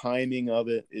 The timing of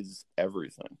it is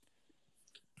everything.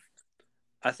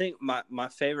 I think my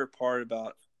favorite part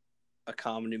about a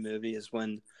comedy movie is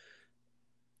when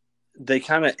they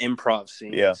kind of improv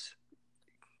scenes. Yeah.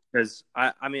 Because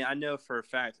I know for a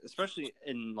fact, especially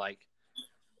in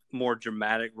more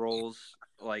dramatic roles,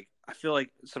 I feel like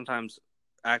sometimes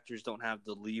actors don't have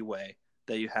the leeway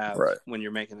that you have when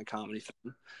you're making a comedy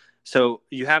film. So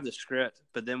you have the script,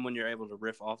 but then when you're able to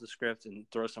riff off the script and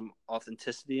throw some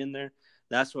authenticity in there,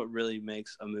 that's what really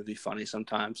makes a movie funny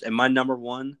sometimes. And my number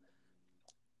 1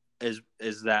 is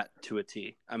that to a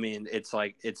T. I mean,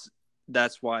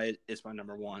 that's why it's my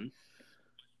number 1,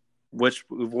 which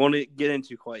we won't get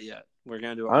into quite yet. We're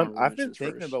gonna do. I've been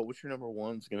thinking about what your number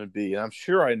 1 is gonna be, and I'm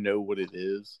sure I know what it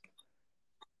is.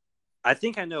 I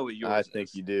think I know what yours is. I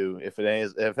think you do. If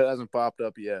it hasn't popped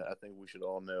up yet, I think we should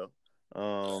all know.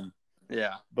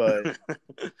 Yeah. But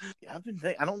yeah,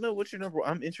 I don't know what's your number.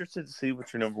 I'm interested to see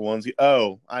what your number one's.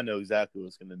 Oh, I know exactly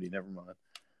what's going to be. Never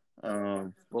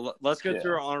mind. Well, let's go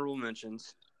through our honorable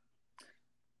mentions,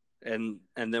 and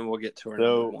then we'll get to our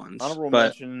number ones. Honorable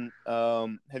mention.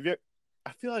 Have you?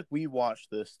 I feel like we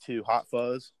watched this too. Hot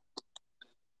Fuzz.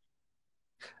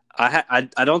 I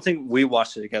don't think we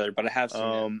watched it together, but I have seen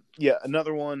it. Yeah,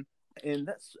 another one,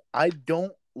 and I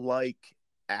don't like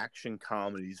action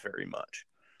comedies very much.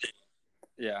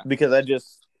 Yeah, because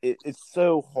it's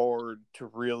so hard to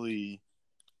really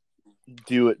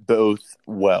do it both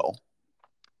well.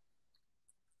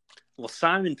 Well,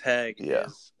 Simon Pegg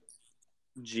is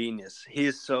genius. He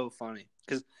is so funny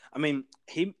because I mean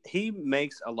he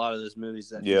makes a lot of those movies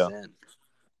that he's in.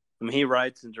 I mean, he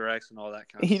writes and directs and all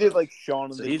that kind of stuff. He did like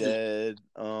Shaun of the Dead.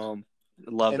 Love and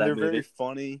that they're movie. Very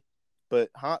funny. But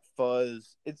Hot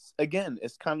Fuzz, it's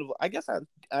kind of. I guess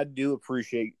I do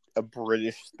appreciate a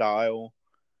British style.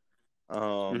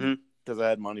 Because I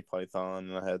had Monty Python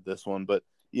and I had this one, but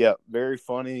yeah, very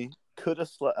funny. Could have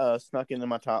snuck into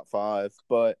my top 5,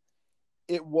 but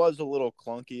it was a little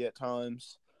clunky at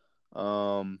times.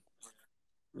 Yeah,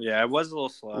 it was a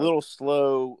little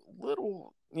slow,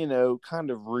 kind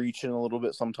of reaching a little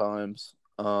bit sometimes.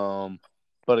 But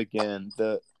again,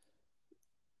 the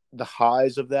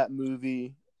highs of that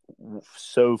movie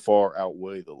so far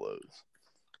outweigh the lows.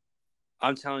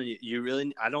 I'm telling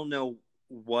you, I don't know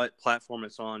what platform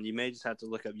it's on. You may just have to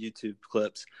look up YouTube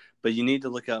clips, but you need to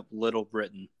look up Little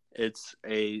Britain. It's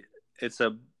a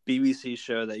BBC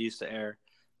show that used to air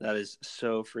that is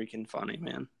so freaking funny,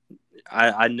 man.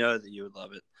 I know that you would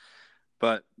love it.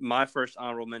 But my first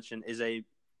honorable mention is a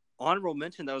honorable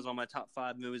mention that was on my top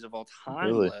 5 movies of all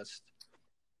time list.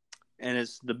 And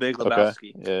it's The Big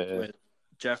Lebowski with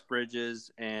Jeff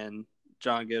Bridges and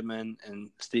John Goodman and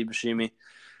Steve Buscemi.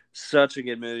 Such a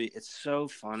good movie. It's so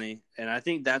funny. And I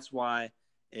think that's why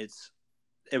it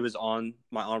was on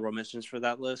my honorable mentions for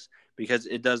that list, because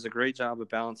it does a great job of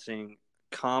balancing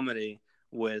comedy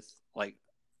with like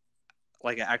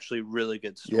an actually really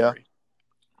good story. Yeah.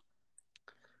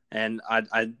 And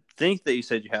I think that you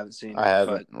said you haven't seen it. I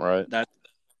haven't, right.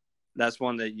 That's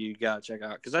one that you got to check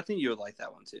out, because I think you would like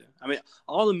that one too. I mean,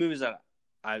 all the movies that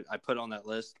I put on that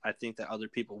list, I think that other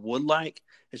people would like.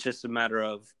 It's just a matter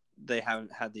of they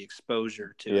haven't had the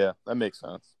exposure to it. Yeah, that makes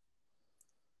sense.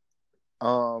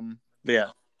 But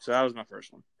yeah, so that was my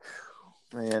first one.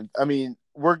 Man, I mean,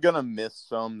 we're going to miss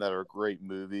some that are great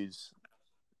movies.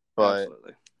 But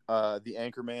absolutely. The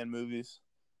Anchorman movies,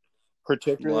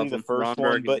 particularly the first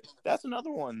one, but that's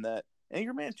another one that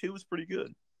Anchorman 2 was pretty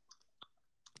good.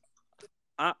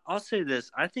 I'll say this.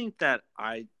 I think that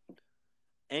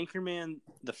Anchorman,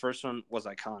 the first one, was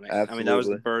iconic. Absolutely. I mean, that was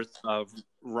the birth of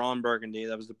Ron Burgundy.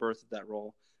 That was the birth of that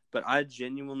role. But I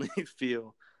genuinely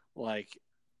feel like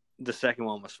the second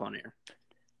one was funnier.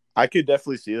 I could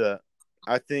definitely see that.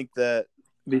 I think that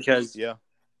because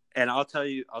and I'll tell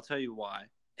you why.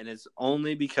 And it's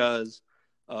only because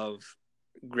of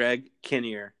Greg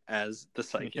Kinnear as the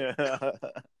psychic.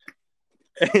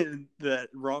 And that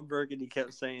Ron Burgundy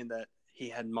kept saying that he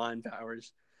had mind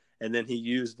powers, and then he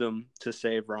used them to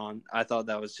save Ron. I thought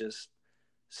that was just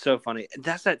so funny. And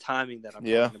that's that timing that I'm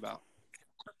talking about.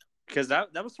 Because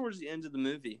that was towards the end of the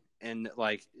movie. And,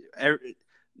 like,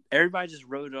 everybody just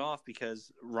wrote it off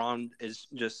because Ron is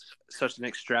just such an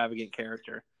extravagant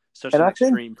character, such an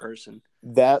extreme person.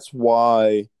 That's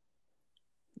why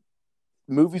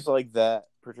movies like that,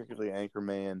 particularly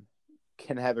Anchorman,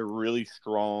 can have a really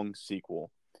strong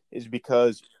sequel. Is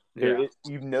because you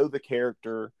know the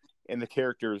character, and the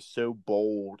character is so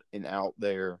bold and out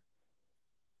there.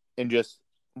 And just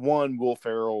Will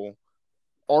Ferrell,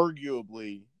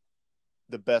 arguably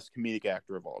the best comedic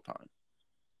actor of all time.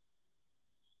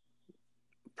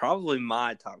 Probably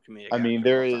my top comedic actor. I mean,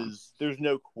 there's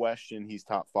no question he's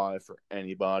top 5 for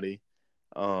anybody.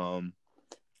 And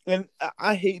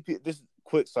I hate this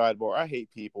quick sidebar. I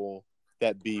hate people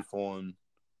that beef on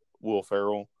Will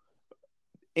Ferrell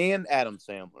and Adam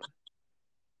Sandler.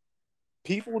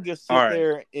 People just sit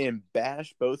there and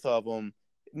bash both of them.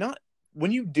 Not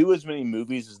when you do as many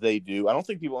movies as they do, I don't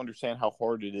think people understand how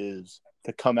hard it is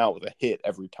to come out with a hit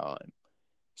every time.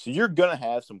 So you're gonna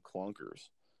have some clunkers,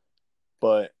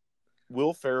 but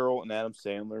Will Ferrell and Adam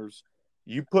Sandler's,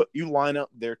 you line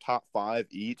up their top 5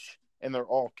 each, and they're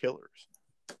all killers.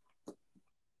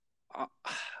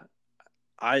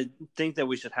 I think that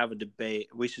we should have a debate.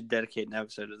 We should dedicate an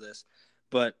episode to this.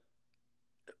 But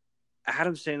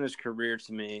Adam Sandler's career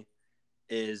to me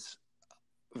is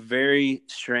very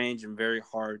strange and very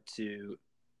hard to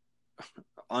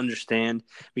understand,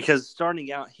 because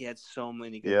starting out he had so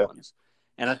many good ones.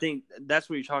 And I think that's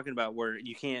what you're talking about, where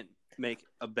you can't make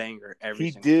a banger every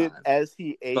He single did time. as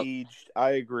he aged.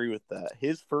 I agree with that.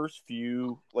 His first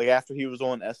few, like after he was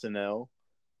on SNL,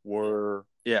 were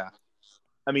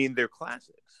I mean, they're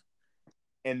classics.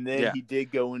 And then he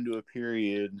did go into a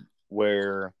period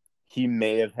where he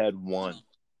may have had one.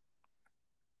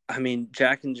 I mean,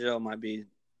 Jack and Jill might be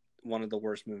one of the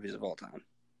worst movies of all time.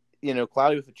 You know,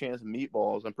 Cloudy with a Chance of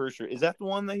Meatballs, I'm pretty sure. Is that the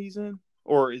one that he's in?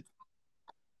 Or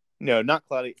no, not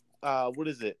Cloudy. What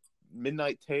is it?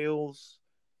 Midnight Tales?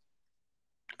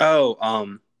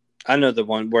 Oh, I know the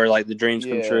one where like the dreams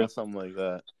come true. Something like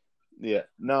that. Yeah,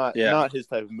 not his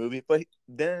type of movie, but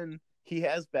then he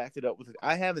has backed it up with.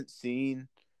 I haven't seen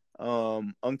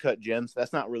Uncut Gems.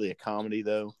 That's not really a comedy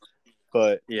though,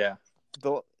 but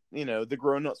the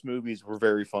Grown Ups movies were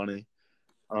very funny.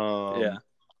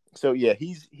 So yeah,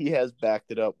 he has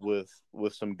backed it up with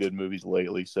some good movies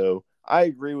lately. So I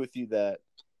agree with you that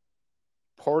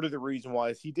part of the reason why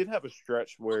is he did have a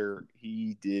stretch where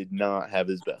he did not have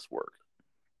his best work.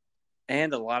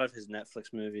 And a lot of his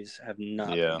Netflix movies have not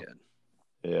been good.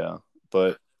 Yeah,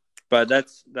 but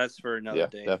that's for another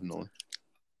day. Definitely.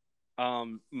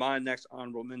 My next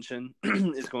honorable mention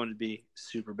is going to be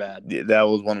Superbad. Yeah, that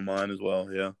was one of mine as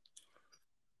well. Yeah,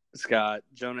 it's got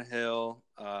Jonah Hill,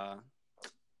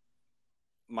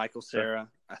 Michael Cera.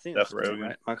 I think that's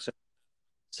right.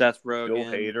 Seth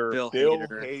Rogen, Bill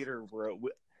Hader, bro.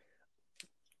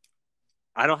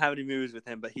 I don't have any movies with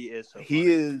him, but he is. He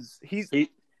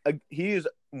is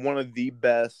one of the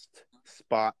best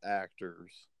spot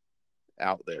actors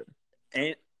out there,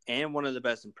 and one of the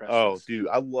best impressions. Oh, dude,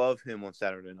 I love him on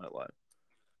Saturday Night Live.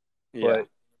 Yeah, but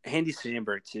Andy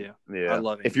Samberg too. Yeah, I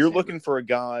love. If you're looking for a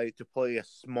guy to play a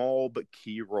small but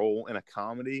key role in a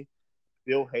comedy,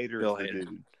 Bill Hader is the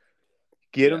dude.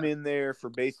 Get him in there for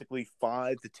basically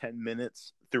 5 to 10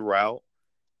 minutes throughout,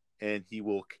 and he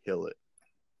will kill it.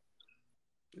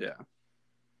 Yeah.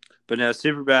 But no,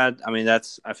 Superbad, I mean, I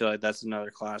feel like that's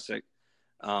another classic.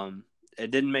 It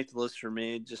didn't make the list for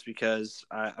me just because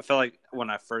I felt like when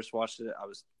I first watched it, I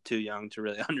was too young to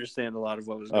really understand a lot of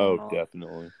what was going on. Oh,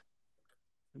 definitely.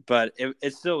 But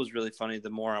it still was really funny the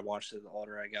more I watched it, the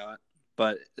older I got.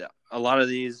 But a lot of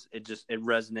these, it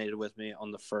resonated with me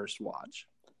on the first watch.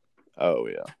 Oh,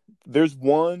 yeah. There's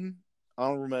one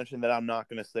honorable mention that I'm not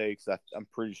going to say because I'm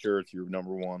pretty sure it's your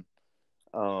number one.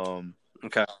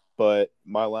 Okay. But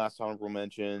my last honorable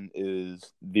mention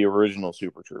is the original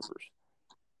Super Troopers.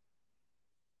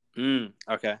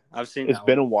 Okay. I've seen It's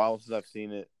been a while since I've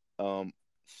seen it.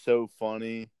 So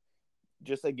funny.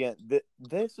 Just again,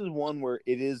 this is one where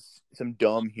it is some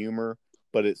dumb humor,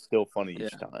 but it's still funny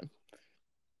each time.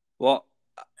 Well,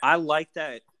 I like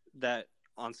that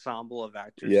ensemble of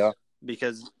actors. Yeah.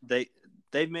 Because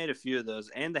they've made a few of those,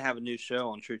 and they have a new show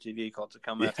on True TV called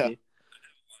Tacoma FD.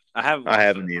 I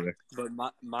haven't either. But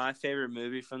my favorite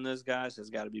movie from those guys has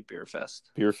got to be Beer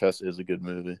Fest. Beer Fest is a good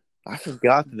movie. I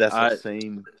forgot that's the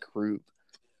same group.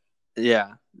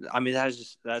 Yeah, I mean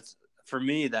that's for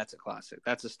me. That's a classic.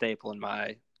 That's a staple in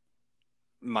my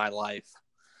life.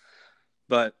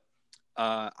 But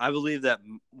I believe that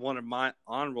one of my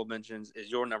honorable mentions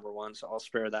is your number one, so I'll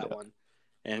spare that one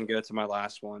and go to my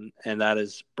last one, and that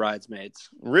is Bridesmaids.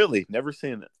 Really? Never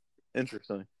seen it.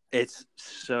 Interesting. It's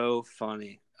so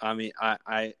funny. I mean,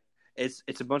 it's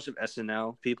a bunch of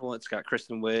SNL people. It's got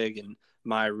Kristen Wiig and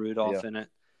Maya Rudolph in it.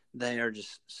 They are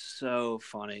just so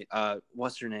funny.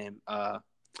 What's her name?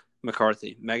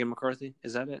 McCarthy. Megan McCarthy.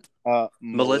 Is that it?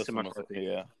 Melissa McCarthy.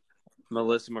 Yeah.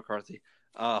 Melissa McCarthy.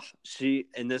 She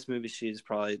in this movie she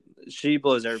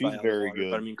blows everybody out of the water. Good.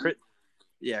 But I mean,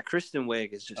 Kristen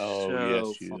Wiig is just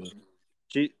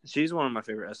funny. She's one of my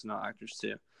favorite SNL actors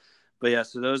too. But yeah,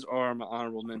 so those are my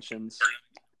honorable mentions.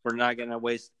 We're not gonna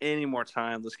waste any more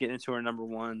time. Let's get into our number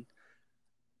one.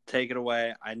 Take it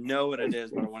away. I know what it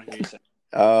is, but I want to hear you say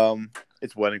it.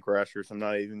 It's Wedding Crashers. I'm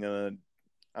not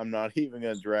even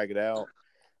gonna drag it out.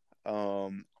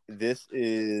 This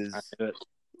is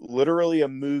literally a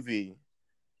movie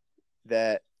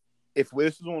that if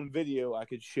this was on video, I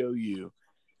could show you.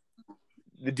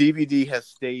 The DVD has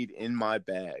stayed in my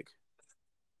bag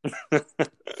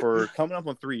for coming up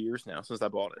on 3 years now since I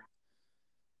bought it.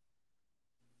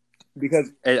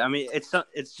 Because I mean, it's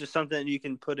just something you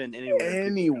can put in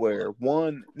anywhere.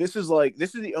 This is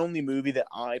the only movie that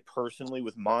I personally,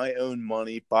 with my own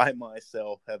money, by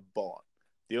myself, have bought.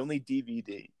 The only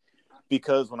DVD.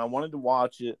 Because when I wanted to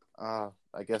watch it, I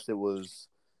guess it was.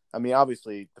 I mean,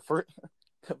 obviously, the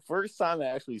first time I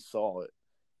actually saw it,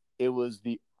 it was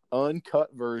the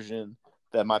uncut version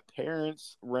that my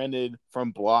parents rented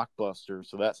from Blockbuster.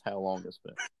 So that's how long it's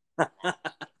been.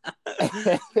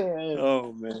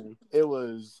 Oh man, it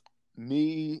was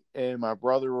me and my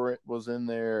brother was in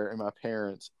there and my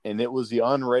parents, and it was the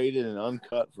unrated and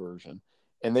uncut version.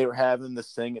 And they were having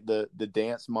the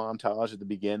dance montage at the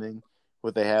beginning,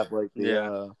 where they have like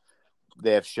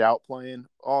they have Shout playing.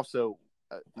 Also,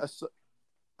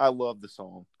 I love the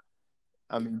song.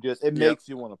 I mean, just it makes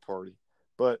you want to party.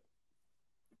 But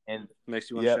and makes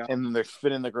you want to shout. And then they're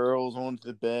spinning the girls onto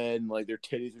the bed, and like their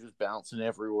titties are just bouncing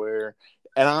everywhere.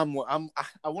 And I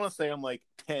want to say I'm like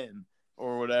 10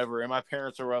 or whatever, and my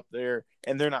parents are up there,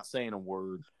 and they're not saying a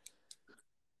word.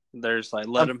 They're just like,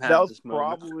 let them have this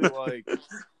moment. Probably like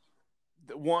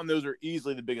those are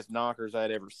easily the biggest knockers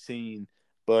I'd ever seen.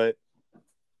 But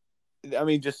I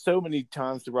mean, just so many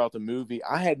times throughout the movie,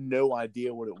 I had no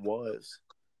idea what was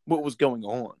going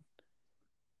on.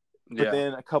 But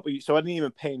then so I didn't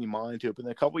even pay any mind to it. But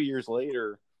then a couple of years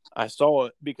later, I saw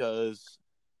it because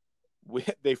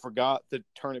they forgot to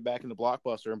turn it back into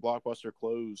Blockbuster, and Blockbuster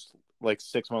closed like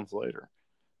 6 months later.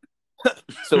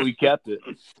 So we kept it.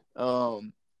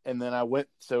 And then I went.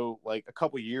 So like a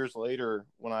couple of years later,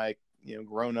 when I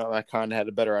grown up, I kind of had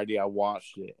a better idea. I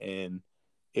watched it, and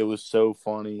it was so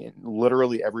funny. And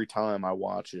literally every time I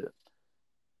watch it,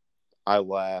 I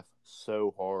laugh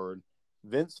so hard.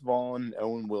 Vince Vaughn and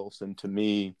Owen Wilson, to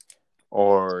me,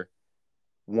 are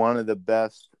one of the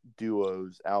best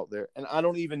duos out there. And I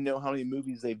don't even know how many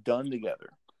movies they've done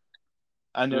together.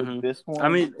 I know this one. I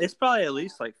mean, it's probably at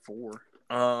least like 4.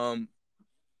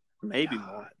 Maybe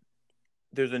more.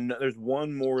 There's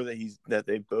one more that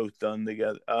they've both done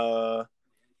together. The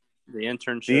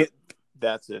Internship.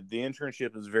 That's it. The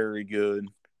Internship is very good.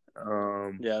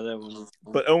 That one.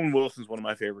 But Owen Wilson's one of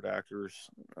my favorite actors.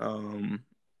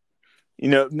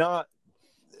 He's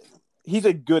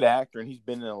a good actor, and he's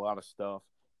been in a lot of stuff.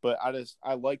 But I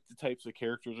like the types of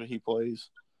characters that he plays.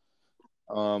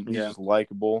 He's just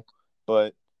likable.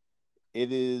 But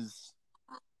it is,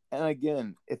 and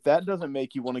again, if that doesn't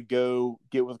make you want to go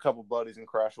get with a couple buddies and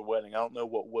crash a wedding, I don't know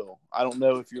what will. I don't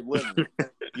know if you're living.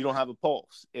 You don't have a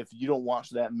pulse. If you don't watch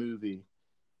that movie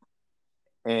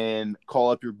and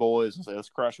call up your boys and say, let's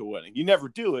crash a wedding. You never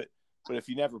do it, but if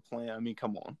you never plan, I mean,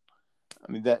 come on.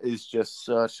 I mean, that is just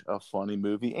such a funny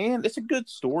movie. And it's a good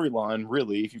storyline,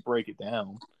 really, if you break it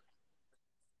down.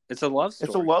 It's a love story.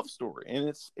 It's a love story.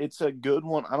 And it's a good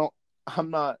one.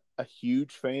 I'm not a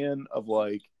huge fan of,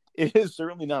 like, it is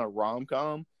certainly not a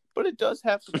rom-com, but it does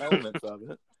have some elements of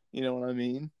it. You know what I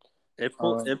mean? It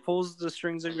pulls the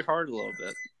strings of your heart a little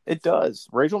bit. It does.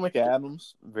 Rachel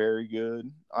McAdams, very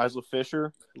good. Isla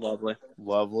Fisher, lovely.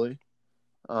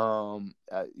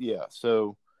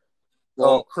 So.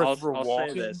 Well, Christopher I'll Walken.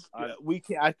 Say this.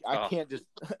 I can't just.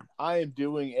 I am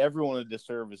doing everyone a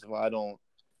disservice if I don't.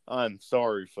 I'm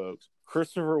sorry, folks.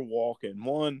 Christopher Walken,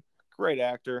 one great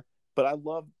actor, but I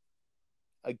love.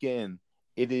 Again,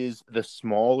 it is the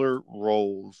smaller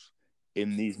roles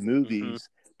in these movies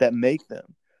that make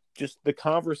them. Just the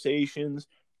conversations,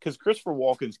 because Christopher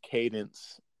Walken's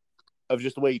cadence of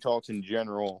just the way he talks in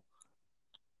general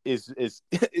is it's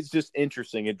just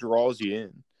interesting. It draws you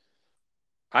in.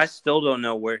 I still don't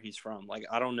know where he's from. Like,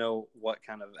 I don't know what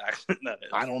kind of accent that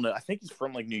is. I don't know. I think he's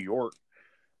from like New York.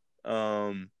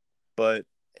 But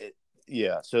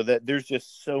so that there's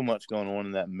just so much going on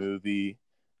in that movie.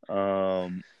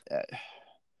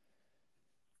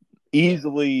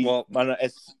 Easily,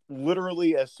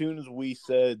 literally as soon as we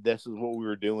said this is what we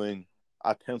were doing,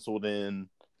 I penciled in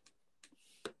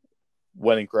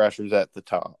Wedding Crashers at the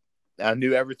top. I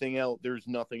knew everything else. There's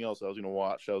nothing else I was going to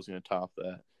watch. I was going to top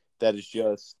that. That is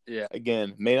just,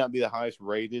 again, may not be the highest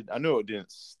rated. I know it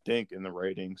didn't stink in the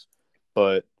ratings,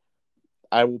 but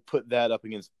I will put that up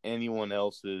against anyone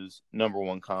else's number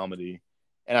one comedy,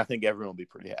 and I think everyone will be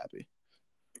pretty happy.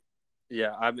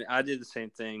 Yeah, I mean, I did the same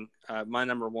thing. My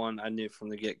number one, I knew from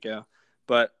the get-go.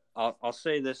 But I'll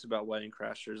say this about Wedding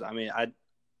Crashers. I mean,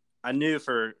 I knew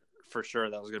for sure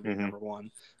that was going to be number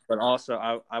one. But also,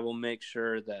 I will make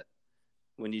sure that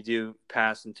when you do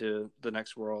pass into the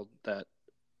next world, that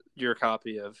your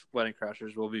copy of Wedding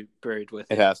Crashers will be buried with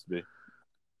you. It has to be.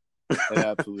 It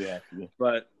absolutely has to be.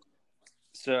 But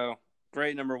so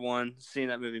great number one. Seen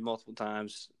that movie multiple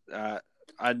times. I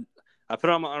put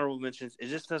on my honorable mentions. It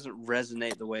just doesn't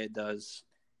resonate the way it does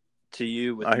to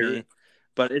you with me.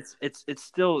 But it's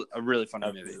still a really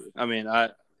funny movie. I mean, I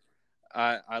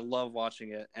love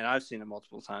watching it, and I've seen it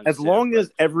multiple times. As long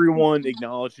as everyone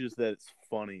acknowledges that it's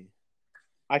funny,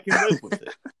 I can live with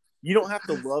it. You don't have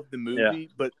to love the movie,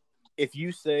 but if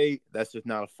you say that's just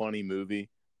not a funny movie,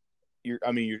 you're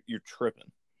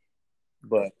tripping.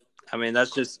 But I mean,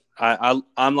 that's just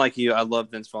I'm like you. I love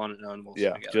Vince Vaughn and Owen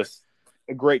Wilson together.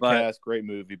 A great cast, great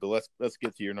movie. But let's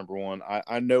get to your number one.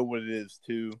 I know what it is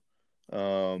too.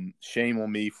 Shame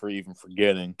on me for even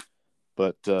forgetting.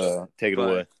 But take it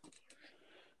away.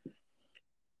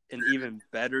 An even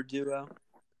better duo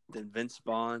than Vince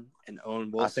Vaughn and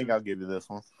Owen Wilson. I think I'll give you this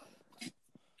one.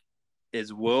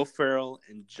 Is Will Ferrell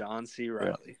and John C.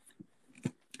 Reilly.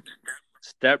 Yeah.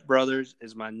 Step Brothers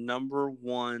is my number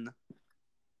one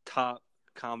top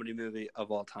comedy movie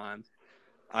of all time.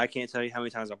 I can't tell you how many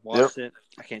times I've watched it.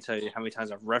 I can't tell you how many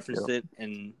times I've referenced it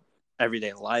in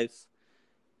everyday life.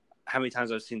 How many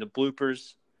times I've seen the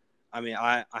bloopers. I mean,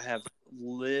 I have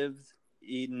lived,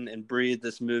 eaten, and breathed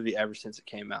this movie ever since it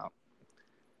came out.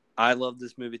 I love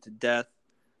this movie to death.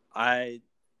 I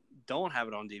don't have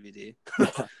it on DVD,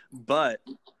 but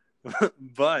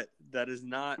that does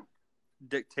not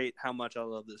dictate how much I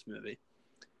love this movie.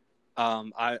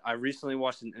 I recently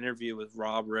watched an interview with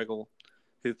Rob Riggle,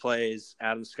 who plays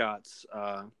Adam Scott's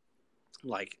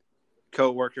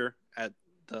co-worker at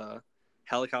the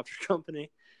helicopter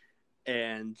company,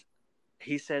 and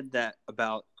he said that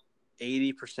about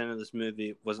 80% of this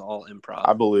movie was all improv.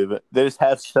 I believe it. They just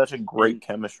have such a great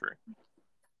chemistry.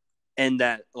 And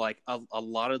that, like, a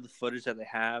lot of the footage that they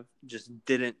have just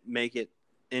didn't make it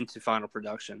into final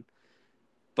production.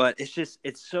 But it's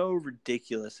so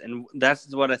ridiculous. And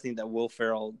that's what I think that Will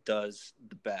Ferrell does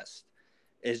the best.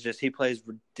 Is just he plays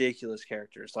ridiculous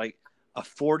characters. Like a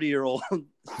 40-year-old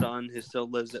son who still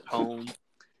lives at home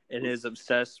and is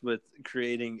obsessed with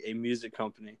creating a music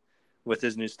company with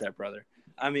his new stepbrother.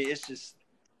 I mean, it's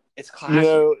classic. You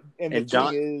know, and the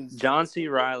thing is, John C.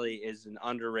 Reilly is an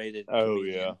underrated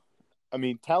comedian. Yeah. I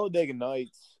mean, Talladega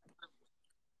Nights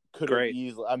could have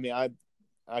easily. I mean, I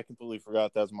completely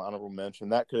forgot that was my honorable mention.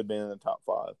 That could have been in the top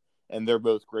 5, and they're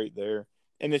both great there.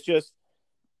 And it's just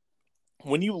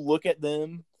when you look at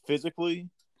them physically,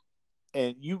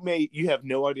 and you have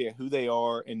no idea who they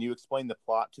are, and you explain the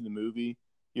plot to the movie,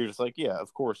 you're just like, yeah,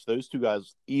 of course, those two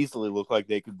guys easily look like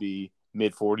they could be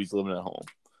mid-40s living at home.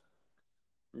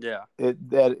 Yeah,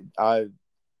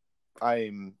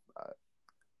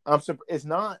 I'm surprised it's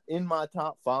not in my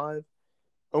top 5,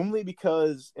 only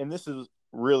because, and this is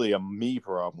really a me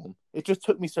problem, it just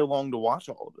took me so long to watch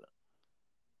all of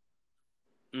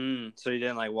it. So you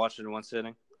didn't watch it in one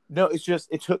sitting? No,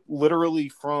 it took literally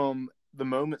from the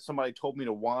moment somebody told me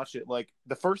to watch it. Like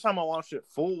the first time I watched it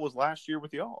full was last year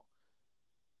with y'all.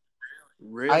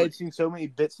 Really? I had seen so many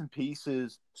bits and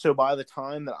pieces. So by the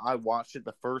time that I watched it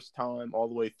the first time all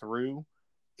the way through,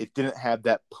 it didn't have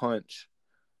that punch.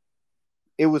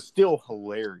 It was still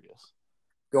hilarious.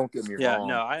 Don't get me wrong. Yeah,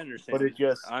 no, I understand. But it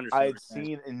just, I had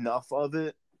seen enough of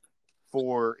it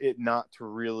for it not to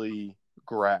really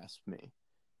grasp me.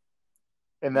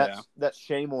 And that's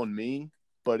shame on me,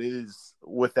 but it is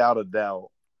without a doubt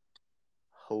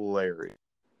hilarious.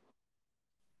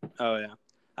 Oh, yeah.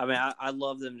 I mean, I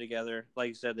love them together. Like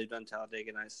you said, they've done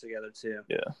Talladega Nights together too.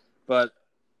 Yeah. But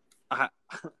I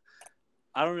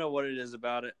don't know what it is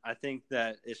about it. I think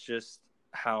that it's just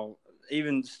how,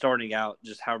 even starting out,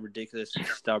 just how ridiculous and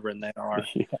stubborn they are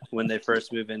when they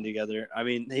first move in together. I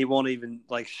mean, he won't even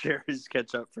share his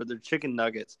ketchup for their chicken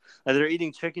nuggets. They're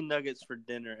eating chicken nuggets for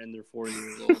dinner and they're 4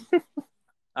 years old.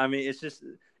 I mean, it's just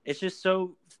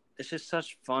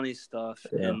such funny stuff.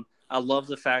 Yeah. And I love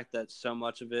the fact that so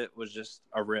much of it was just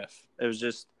a riff. It was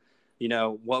just,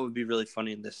 what would be really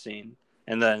funny in this scene.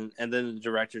 And then the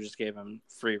director just gave them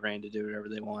free reign to do whatever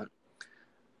they want.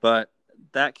 But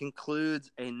that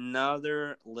concludes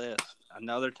another list,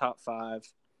 another top 5.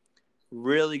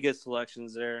 Really good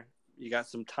selections there. You got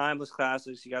some timeless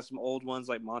classics. You got some old ones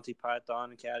like Monty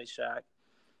Python and Caddyshack.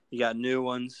 You got new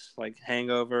ones like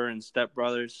Hangover and Step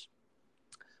Brothers.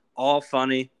 All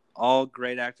funny, all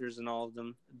great actors in all of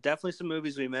them. Definitely some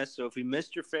movies we missed. So if we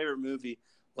missed your favorite movie,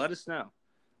 let us know.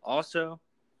 Also,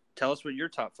 tell us what your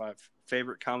top 5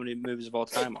 favorite comedy movies of all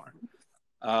time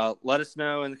are. Let us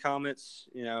know in the comments,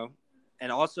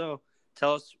 and also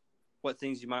tell us what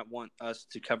things you might want us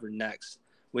to cover next.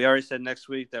 We already said next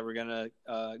week that we're going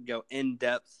to go in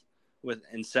depth with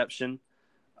Inception.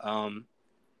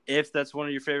 If that's one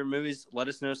of your favorite movies, let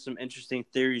us know some interesting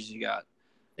theories you got.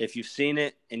 If you've seen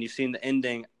it and you've seen the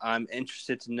ending, I'm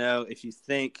interested to know if you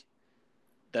think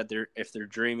that they're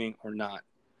dreaming or not.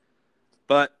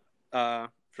 But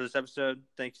for this episode,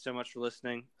 thank you so much for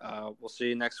listening. We'll see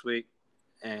you next week,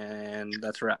 and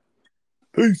that's a wrap.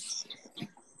 Peace.